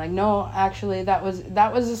attention. Like, no, actually, that was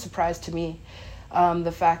a surprise to me.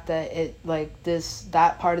 The fact that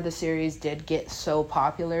that part of the series did get so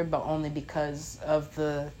popular, but only because of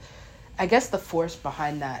the force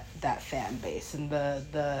behind that fan base and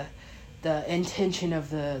the intention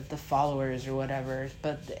of the followers or whatever.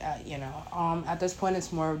 But at this point,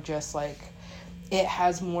 it's more of just, like, it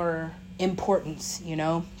has more importance,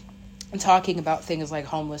 talking about things like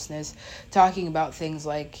homelessness, talking about things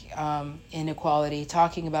like inequality,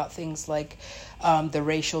 talking about things like the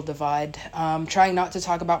racial divide, trying not to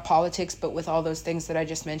talk about politics, but with all those things that I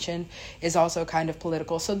just mentioned is also kind of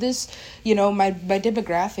political. So this, my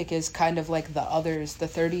demographic is kind of like the others, the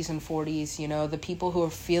 30s and 40s, the people who are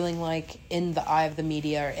feeling like in the eye of the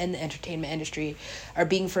media or in the entertainment industry are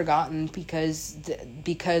being forgotten because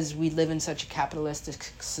we live in such a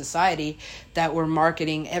capitalistic society that we're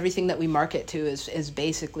marketing everything that we market to is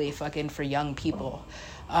basically fucking for young people.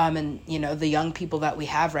 And the young people that we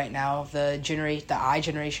have right now, the I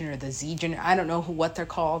generation or the Z generation, I don't know what they're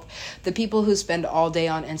called. The people who spend all day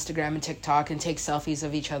on Instagram and TikTok and take selfies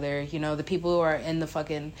of each other, the people who are in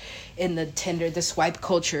the Tinder, the swipe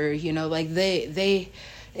culture, like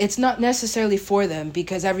it's not necessarily for them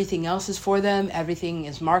because everything else is for them. Everything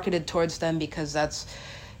is marketed towards them because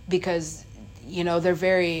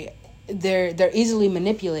they're easily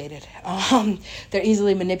manipulated. They're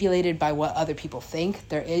easily manipulated by what other people think.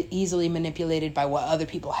 They're easily manipulated by what other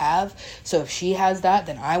people have. So if she has that,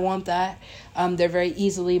 then I want that. They're very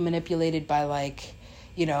easily manipulated by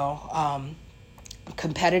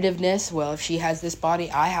competitiveness. Well, if she has this body,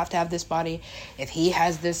 I have to have this body. If he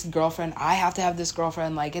has this girlfriend, I have to have this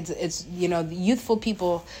girlfriend. Like, it's youthful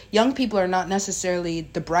people, young people are not necessarily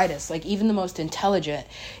the brightest. Like, even the most intelligent,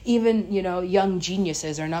 even, young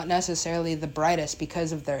geniuses are not necessarily the brightest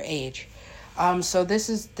because of their age. So this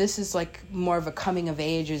is like more of a coming of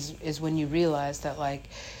age is when you realize that, like,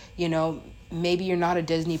 maybe you're not a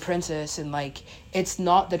Disney princess, and like it's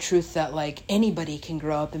not the truth that like anybody can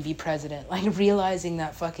grow up and be president. Like, realizing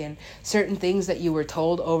that fucking certain things that you were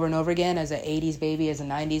told over and over again as an 80s baby, as a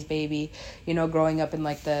 90s baby, growing up in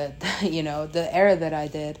like the era that I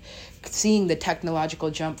did, seeing the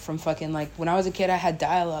technological jump from fucking, like, when I was a kid I had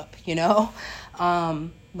dial-up,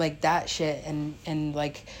 like that shit, and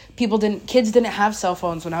like kids didn't have cell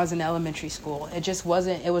phones when I was in elementary school. It just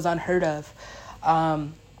wasn't, it was unheard of.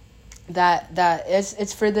 That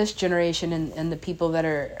it's for this generation and the people that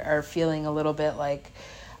are feeling a little bit like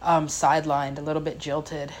sidelined, a little bit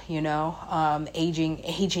jilted, aging,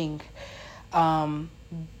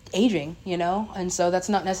 and so that's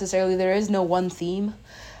not necessarily, there is no one theme,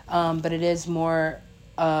 but it is more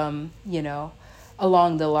along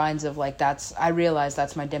the lines of like, I realize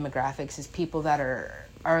that's my demographics, is people that are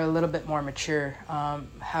a little bit more mature,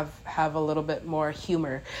 have a little bit more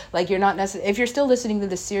humor. Like, you're not if you're still listening to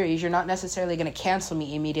this series, you're not necessarily going to cancel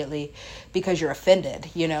me immediately because you're offended.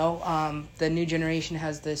 The new generation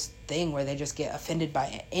has this thing where they just get offended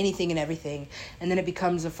by anything and everything, and then it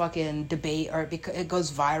becomes a fucking debate, or it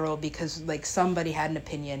goes viral because like somebody had an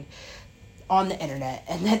opinion on the internet,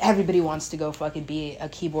 and then everybody wants to go fucking be a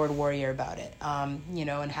keyboard warrior about it,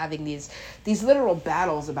 and having these literal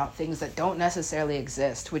battles about things that don't necessarily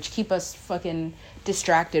exist, which keep us fucking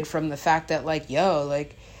distracted from the fact that, like,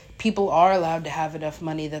 people are allowed to have enough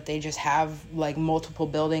money that they just have, like, multiple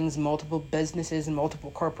buildings, multiple businesses, and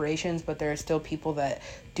multiple corporations, but there are still people that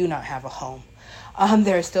do not have a home.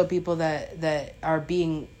 There are still people that are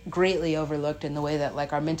being greatly overlooked in the way that,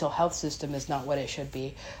 like, our mental health system is not what it should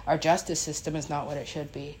be. Our justice system is not what it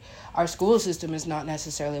should be. Our school system is not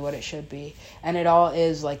necessarily what it should be. And it all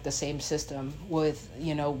is, like, the same system with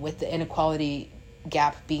the inequality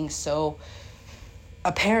gap being so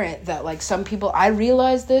apparent that, like, some people, I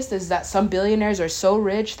realize this, is that some billionaires are so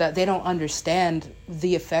rich that they don't understand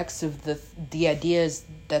the effects of the ideas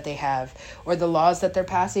that they have or the laws that they're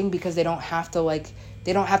passing, because they don't have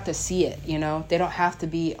to see it, they don't have to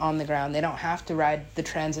be on the ground, they don't have to ride the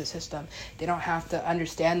transit system, they don't have to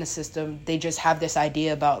understand the system, they just have this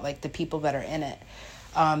idea about, like, the people that are in it,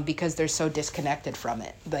 because they're so disconnected from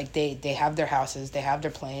it. Like, they have their houses, they have their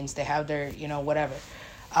planes, they have their whatever,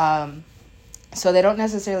 so they don't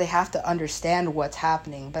necessarily have to understand what's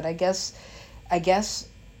happening. But I guess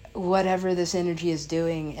whatever this energy is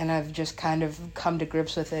doing, and I've just kind of come to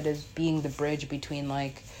grips with it, as being the bridge between,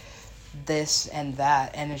 like, this and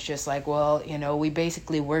that. And it's just like, well, we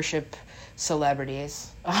basically worship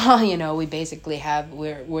celebrities. We basically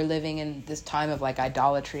we're living in this time of, like,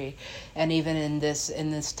 idolatry, and even in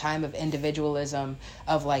this time of individualism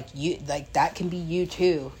of, like, you, like, that can be you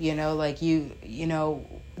too, like,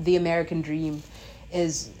 the American dream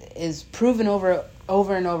is proven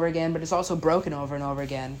over and over again, but it's also broken over and over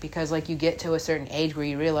again, because, like, you get to a certain age where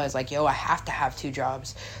you realize, like, I have to have 2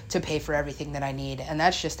 jobs to pay for everything that I need, and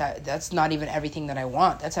that's not even everything that I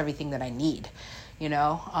want, that's everything that I need,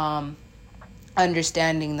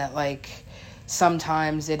 understanding that, like,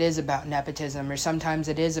 sometimes it is about nepotism, or sometimes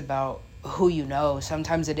it is about who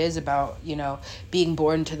sometimes it is about being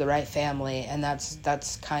born to the right family, and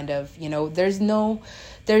that's kind of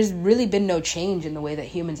there's really been no change in the way that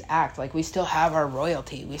humans act. Like, we still have our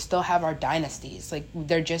royalty, we still have our dynasties, like,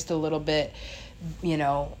 they're just a little bit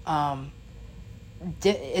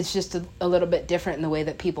it's just a little bit different in the way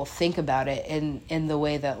that people think about it, in the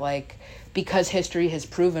way that, like, because history has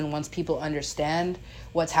proven, once people understand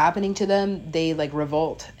what's happening to them, they, like,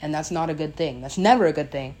 revolt, and that's not a good thing. That's never a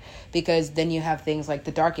good thing, because then you have things like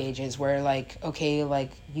the Dark Ages, where, like, okay,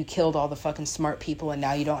 like, you killed all the fucking smart people, and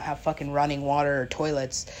now you don't have fucking running water or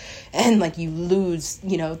toilets, and, like, you lose,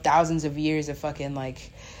 thousands of years of fucking,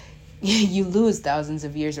 like, you lose thousands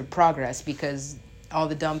of years of progress, because all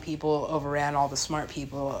the dumb people overran all the smart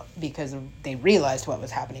people, because they realized what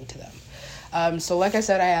was happening to them. So like I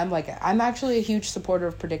said, I'm actually a huge supporter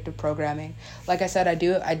of predictive programming. Like I said,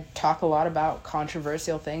 I talk a lot about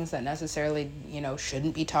controversial things that necessarily,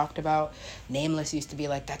 shouldn't be talked about. Nameless used to be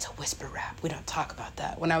like, that's a whisper rap, we don't talk about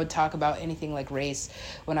that. When I would talk about anything like race,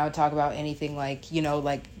 when I would talk about anything like,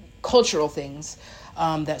 like cultural things,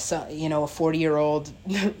 that a 40-year-old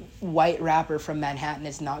white rapper from Manhattan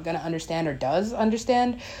is not going to understand, or does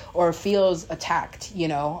understand, or feels attacked,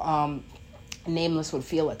 Nameless would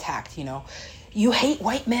feel attacked, you hate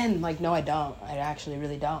white men. Like, no, I don't. I actually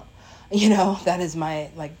really don't. You know, that is my,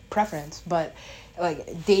 like, preference. But,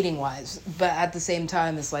 like, dating-wise. But at the same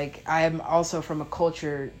time, it's like, I am also from a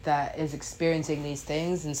culture that is experiencing these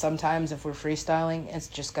things. And sometimes if we're freestyling, it's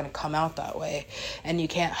just going to come out that way. And you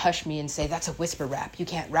can't hush me and say, that's a whisper rap. You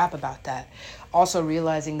can't rap about that. Also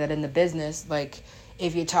realizing that in the business, like,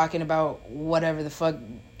 if you're talking about whatever the fuck,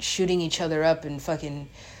 shooting each other up and fucking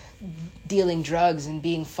dealing drugs and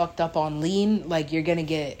being fucked up on lean, like, you're gonna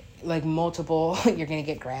get, like, multiple, you're gonna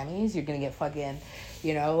get Grammys, you're gonna get fucking,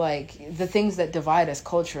 you know, like, the things that divide us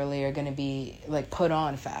culturally are gonna be, like, put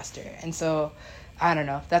on faster. And so, I don't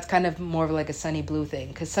know, that's kind of more of, like, a Sunny Blue thing,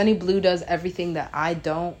 because Sunny Blue does everything that I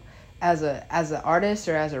don't as an artist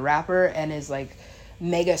or as a rapper, and is, like,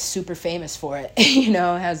 mega super famous for it. You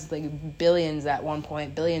know, has, like, billions at one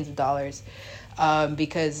point, billions of dollars.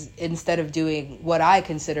 Because instead of doing what I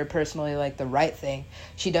consider personally, like, the right thing,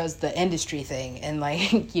 she does the industry thing, and,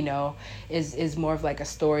 like, you know, is more of, like, a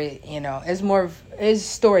story, you know, is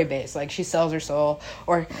story based. Like, she sells her soul,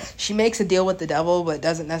 or she makes a deal with the devil but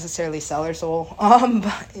doesn't necessarily sell her soul.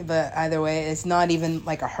 But either way, it's not even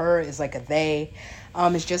like a her, it's like a they.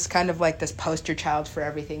 It's just kind of like this poster child for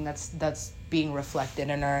everything that's being reflected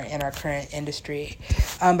in our current industry.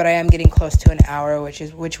 But I am getting close to an hour,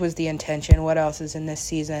 which was the intention. What else is in this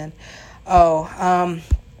season? Storylines.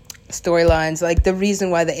 Like, the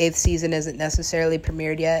reason why the 8th season isn't necessarily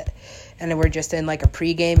premiered yet, and we're just in, like, a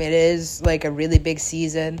pregame, it is, like, a really big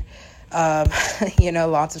season. You know,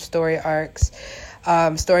 lots of story arcs.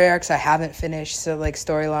 Story arcs I haven't finished, so, like,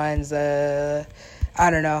 storylines, I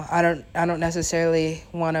don't know. I don't necessarily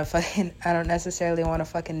want to fucking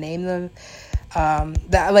name them.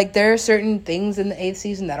 That, like, there are certain things in the 8th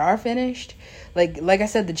season that are finished. Like I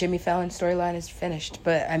said, the Jimmy Fallon storyline is finished,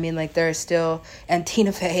 but I mean, like, there are still, and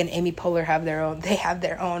Tina Fey and Amy Poehler have their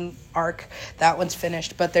own arc. That one's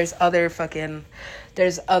finished, but there's other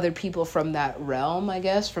people from that realm, I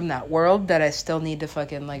guess, from that world, that I still need to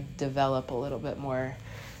fucking, like, develop a little bit more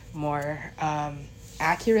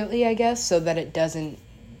accurately, I guess, so that it doesn't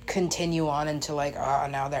continue on into, like, oh,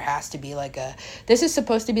 now there has to be, like, this is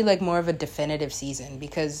supposed to be, like, more of a definitive season,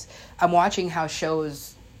 because I'm watching how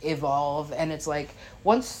shows evolve, and it's like,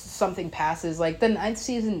 once something passes, like, the 9th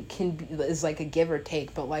season is like a give or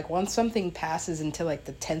take, but, like, once something passes into, like,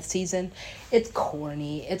 the 10th season, it's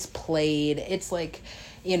corny, it's played, it's like,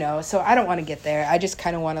 you know, so I don't want to get there. I just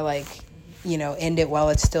kind of want to, like, you know, end it while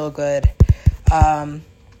it's still good.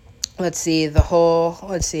 Let's see. That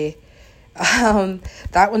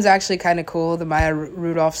one's actually kind of cool, the Maya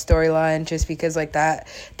Rudolph storyline, just because, like, that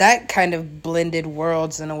kind of blended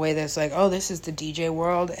worlds in a way that's like, oh, this is the DJ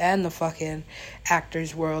world and the fucking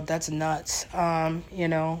actors world. That's nuts. You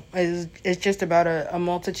know, it's just about a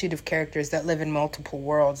multitude of characters that live in multiple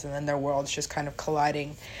worlds, and then their worlds just kind of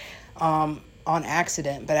colliding on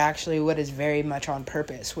accident, but actually what is very much on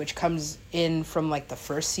purpose, which comes in from, like, the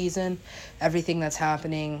first season. Everything that's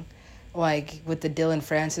happening, like, with the Dylan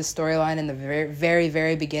Francis storyline in the very, very,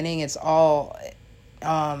 very beginning, it's all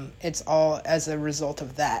as a result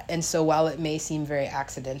of that. And so while it may seem very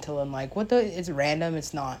accidental and, like, it's random,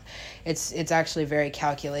 it's not. It's actually very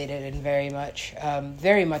calculated and very much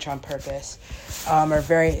on purpose, or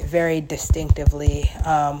very, very distinctively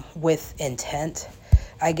with intent,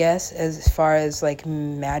 I guess, as far as, like,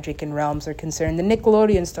 magic and realms are concerned. The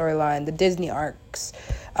Nickelodeon storyline, the Disney arcs,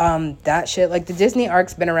 that shit. Like, the Disney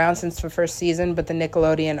arc's been around since the first season, but the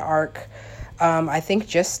Nickelodeon arc, I think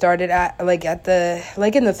just started in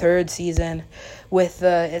the 3rd season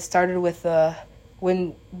it started with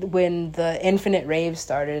when the Infinite Rave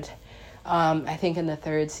started. I think in the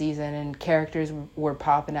 3rd season, and characters were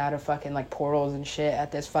popping out of fucking, like, portals and shit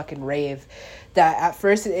at this fucking rave, that at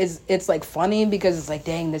first it's like funny, because it's like,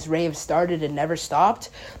 dang, this rave started and never stopped,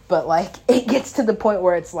 but, like, it gets to the point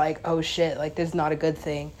where it's like, oh shit, like, this is not a good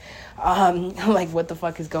thing. Like, what the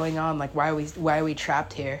fuck is going on? Like, why are we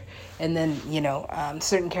trapped here? And then, you know,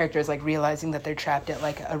 certain characters, like, realizing that they're trapped at,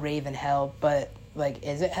 like, a rave in hell, but, like,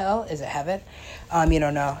 is it hell? Is it heaven? You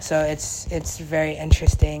don't know. So it's very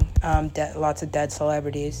interesting. Lots of dead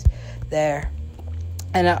celebrities there.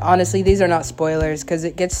 And honestly, these are not spoilers, because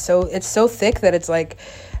it's so thick that it's like,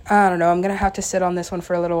 I don't know, I'm going to have to sit on this one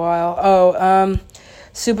for a little while.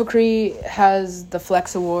 Super Cree has the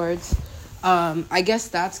Flex Awards. I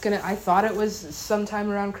guess I thought it was sometime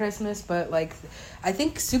around Christmas, but, like, I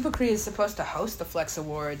think Super Cree is supposed to host the Flex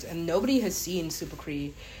Awards, and nobody has seen Super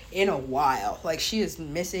Cree in a while. Like, she is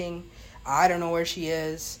missing. I don't know where she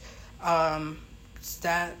is.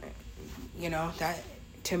 That, you know, that,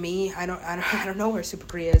 to me, I don't know where Super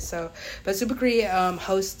Cree is. So, but Super Cree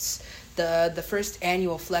hosts the first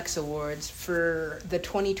annual Flex Awards for the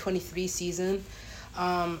 2023 season.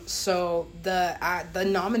 So the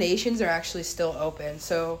nominations are actually still open.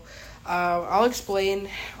 So I'll explain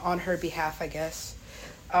on her behalf, I guess,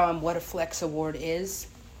 what a Flex Award is.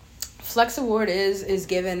 Flex Award is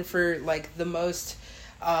given for like the most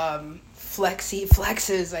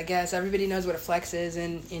flexes, I guess. Everybody knows what a flex is,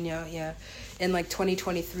 and in like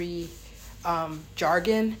 2023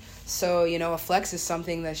 jargon. So a flex is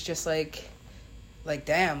something that's just like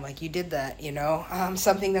damn, like you did that,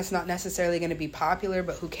 something that's not necessarily going to be popular,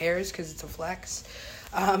 but who cares because it's a flex.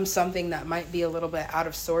 Something that might be a little bit out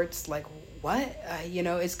of sorts, like what,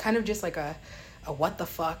 it's kind of just like a what the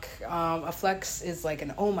fuck. A flex is like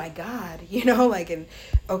an oh my god, like an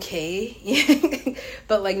okay.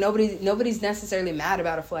 But like nobody's necessarily mad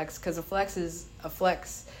about a flex, because a flex is a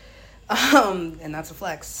flex, and that's a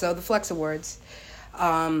flex. So the Flex Awards,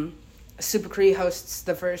 Super Cree hosts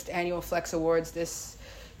the first annual Flex Awards.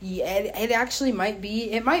 It actually might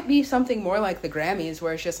be something more like the Grammys,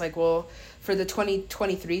 where it's just like, well, for the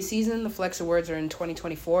 2023 season, the Flex Awards are in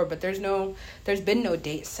 2024, but there's been no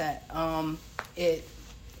date set. It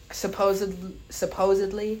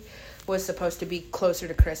supposedly was supposed to be closer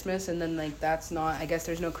to Christmas, and then like that's not. I guess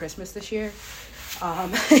there's no Christmas this year,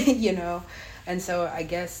 and so I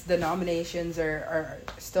guess the nominations are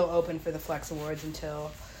still open for the Flex Awards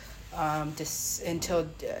until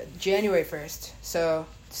January 1st. So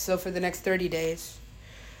for the next 30 days,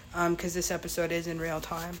 because this episode is in real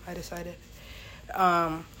time, I decided.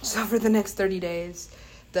 So for the next 30 days,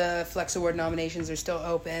 the Flex Award nominations are still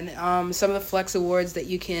open. Some of the Flex Awards that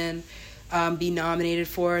you can be nominated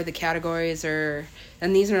for, the categories are,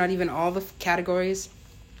 and these are not even all the categories,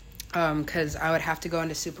 because I would have to go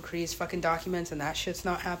into Super Cree's fucking documents, and that shit's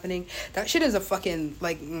not happening. That shit is a fucking,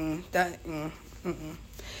 like, that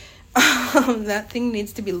thing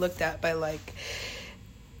needs to be looked at by, like,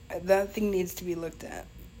 that thing needs to be looked at,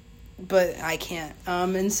 but I can't.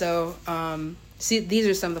 And so, see, these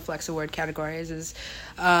are some of the Flex Award categories. Is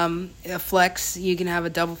a flex, you can have a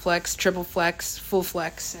double flex, triple flex, full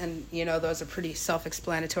flex, and those are pretty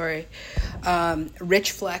self-explanatory.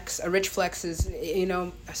 Rich flex, a rich flex is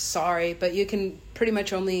sorry, but you can pretty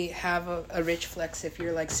much only have a rich flex if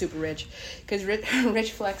you're like super rich, because rich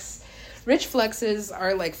flexes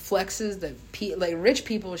are like flexes that like rich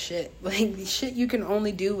people shit, like shit you can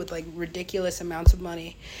only do with like ridiculous amounts of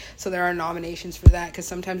money. So there are nominations for that, because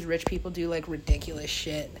sometimes rich people do like ridiculous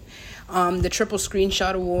shit. The Triple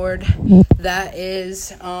Screenshot Award,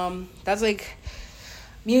 that's like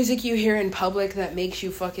music you hear in public that makes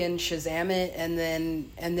you fucking Shazam it, and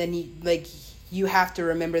then you have to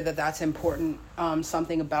remember that that's important.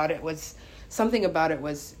 Something about it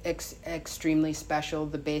was extremely special.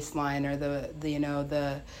 The bass line, or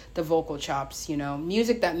the vocal chops,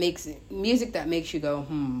 music that makes you go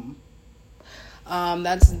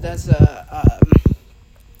that's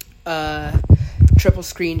a Triple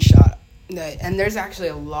Screenshot, and there's actually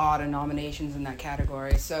a lot of nominations in that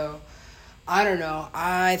category. So I don't know,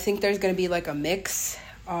 I think there's gonna be like a mix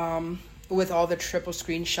with all the Triple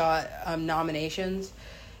Screenshot nominations.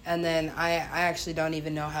 And then I actually don't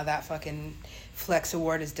even know how that fucking Flex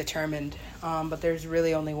Award is determined. But there's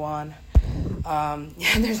really only one.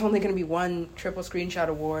 There's only going to be one Triple Screenshot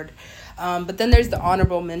Award. But then there's the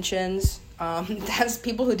honorable mentions. That's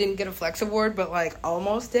people who didn't get a Flex Award, but like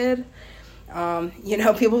almost did.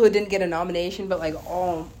 People who didn't get a nomination, but like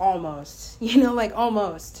almost. Like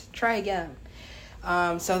almost. Try again.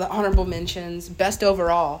 So the honorable mentions, best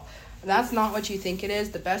overall. That's not what you think it is.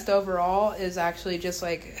 The best overall is actually just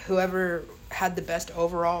like whoever had the best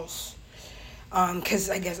overalls. Because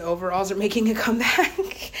I guess overalls are making a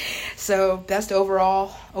comeback. So best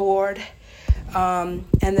overall award. And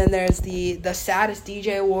then there's the saddest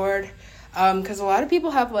DJ award. Because a lot of people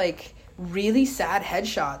have like really sad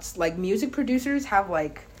headshots. Like music producers have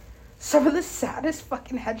like some of the saddest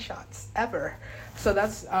fucking headshots ever. So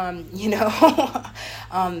that's, that's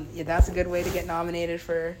a good way to get nominated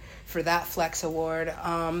for that Flex Award.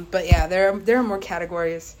 But yeah, there are more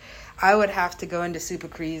categories. I would have to go into Super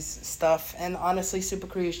Cree's stuff, and honestly, Super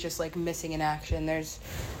Cree is just like missing in action. I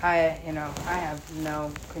have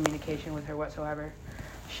no communication with her whatsoever.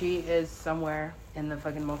 She is somewhere in the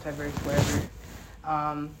fucking multiverse, wherever.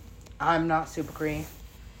 I'm not Super Cree,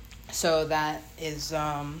 so that is,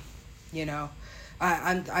 I'm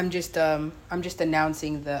just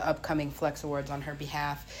announcing the upcoming Flex Awards on her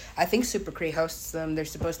behalf. I think Super Cree hosts them. They're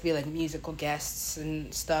supposed to be like musical guests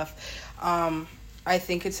and stuff. I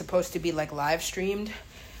think it's supposed to be like live streamed,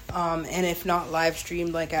 and if not live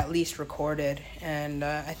streamed, like at least recorded. And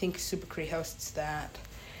I think Super Cree hosts that.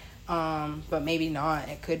 But maybe not.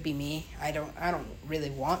 It could be me. I don't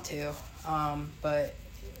really want to. But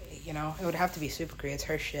you know, it would have to be Supercree. It's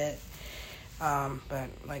her shit. But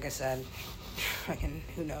like I said, fucking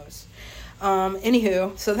who knows.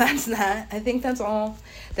 Anywho, so that's that. I think that's all.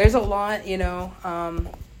 There's a lot, you know.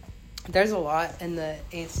 There's a lot in the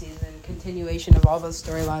 8th season, continuation of all those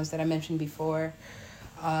storylines that I mentioned before,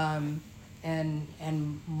 and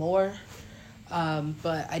more.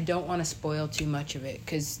 But I don't want to spoil too much of it,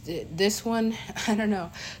 because this one, I don't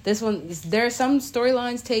know. This one, there are some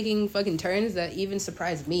storylines taking fucking turns that even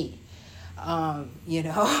surprised me. You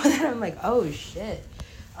know, and I'm like, oh shit.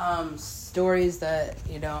 Stories that,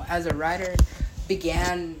 you know, as a writer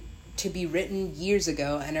began to be written years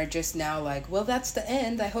ago and are just now like, well, that's the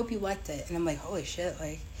end. I hope you liked it. And I'm like, holy shit,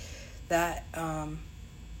 like that,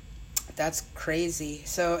 that's crazy.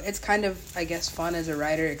 So it's kind of, I guess, fun as a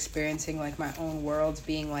writer experiencing like my own worlds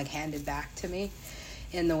being like handed back to me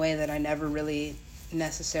in the way that I never really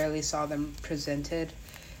necessarily saw them presented.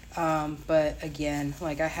 But again,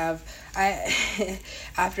 like I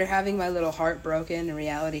after having my little heart broken and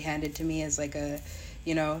reality handed to me as like a,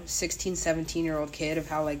 you know, 16, 17-year-old kid of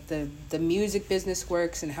how like the music business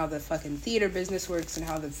works and how the fucking theater business works and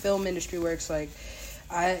how the film industry works, like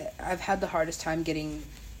I've had the hardest time getting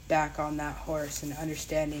back on that horse and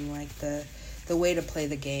understanding like the way to play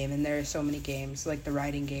the game. And there are so many games, like the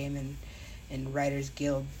writing game and Writers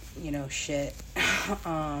Guild, you know, shit.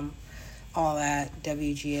 All that,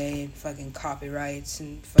 WGA and fucking copyrights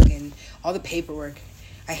and fucking all the paperwork.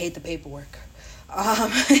 I hate the paperwork.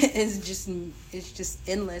 It's just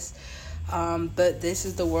endless. But this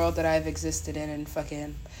is the world that I've existed in and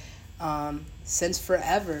fucking since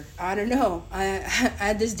forever. I don't know. I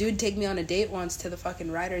had this dude take me on a date once to the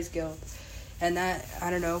fucking Writers Guild, and that, I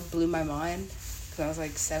don't know, blew my mind because I was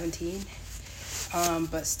like 17.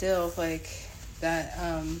 But still, like that.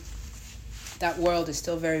 That world is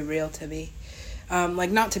still very real to me.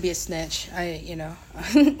 Like, not to be a snitch. You know,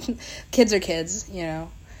 kids are kids, you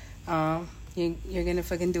know. You're gonna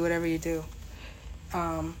fucking do whatever you do.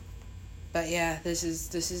 But yeah, this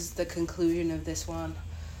is the conclusion of this one.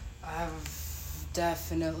 I've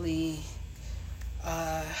definitely,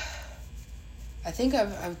 I think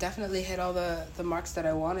I've definitely hit all the marks that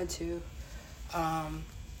I wanted to.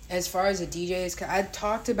 As far as a DJ is, I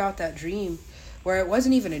talked about that dream, where it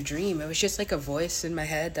wasn't even a dream. It was just like a voice in my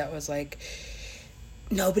head that was like,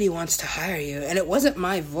 nobody wants to hire you. And it wasn't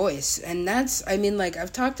my voice. And that's, I mean, like,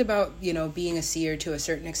 I've talked about, you know, being a seer to a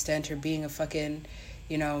certain extent, or being a fucking,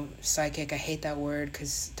 you know, psychic. I hate that word,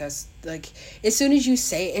 because that's, like, as soon as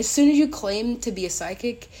you claim to be a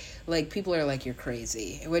psychic, like, people are like, you're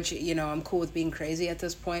crazy. Which, you know, I'm cool with being crazy at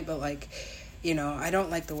this point, but, like, you know, I don't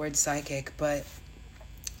like the word psychic, but,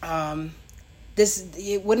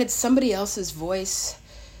 when it's somebody else's voice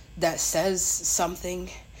that says something,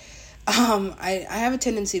 I have a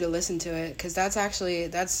tendency to listen to it, because I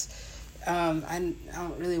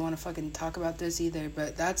don't really want to fucking talk about this either,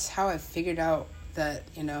 but that's how I figured out that,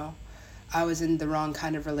 you know, I was in the wrong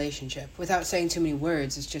kind of relationship. Without saying too many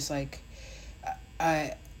words, it's just like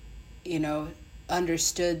I, you know,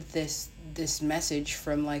 understood this message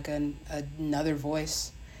from like another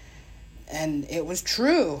voice. And it was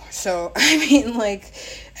true. So, I mean, like,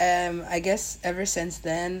 I guess ever since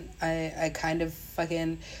then, I kind of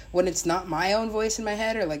fucking, when it's not my own voice in my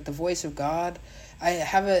head, or like the voice of God, I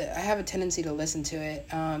have a tendency to listen to it.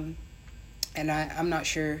 And I'm not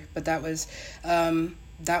sure, but that was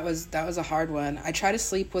a hard one. I try to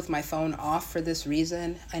sleep with my phone off for this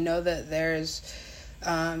reason. I know that there's,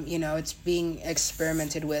 you know, it's being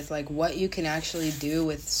experimented with, like, what you can actually do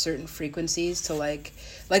with certain frequencies to, like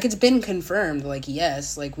it's been confirmed, like,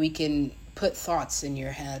 yes, like, we can put thoughts in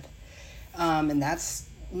your head. And that's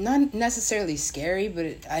not necessarily scary,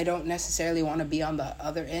 but I don't necessarily want to be on the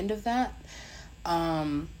other end of that.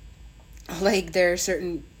 Like, there are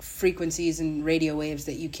certain frequencies and radio waves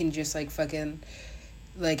that you can just, like, fucking,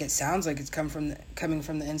 like, it sounds like it's coming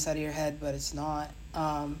from the inside of your head, but it's not.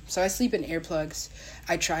 So I sleep in earplugs.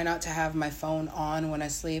 I try not to have my phone on when I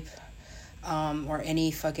sleep, or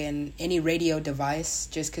any radio device,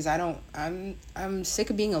 just because I'm sick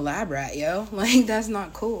of being a lab rat, yo. Like, that's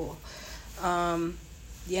not cool.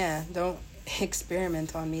 Yeah, don't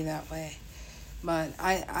experiment on me that way. But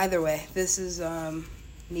either way, this is,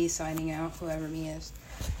 me signing out, whoever me is.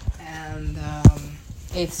 And,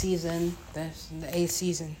 8th season, the 8th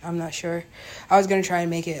season, I'm not sure. I was going to try and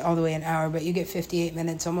make it all the way an hour, but you get 58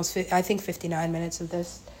 minutes, I think 59 minutes of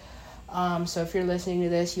this. So if you're listening to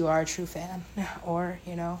this, you are a true fan, or,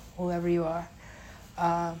 you know, whoever you are,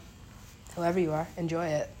 enjoy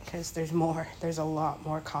it, because there's a lot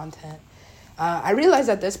more content. I realize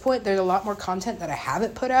at this point there's a lot more content that I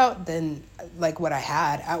haven't put out than like what I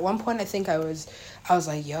had. At one point I think I was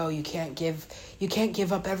like, yo, you can't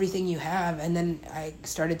give up everything you have. And then I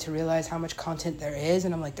started to realize how much content there is,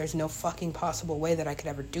 and I'm like, there's no fucking possible way that I could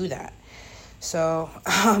ever do that. So,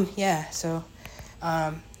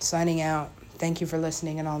 signing out. Thank you for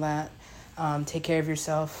listening and all that. Take care of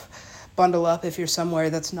yourself. Bundle up if you're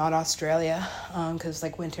somewhere that's not Australia, 'cause it's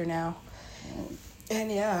like winter now.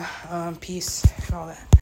 And yeah, peace and all that.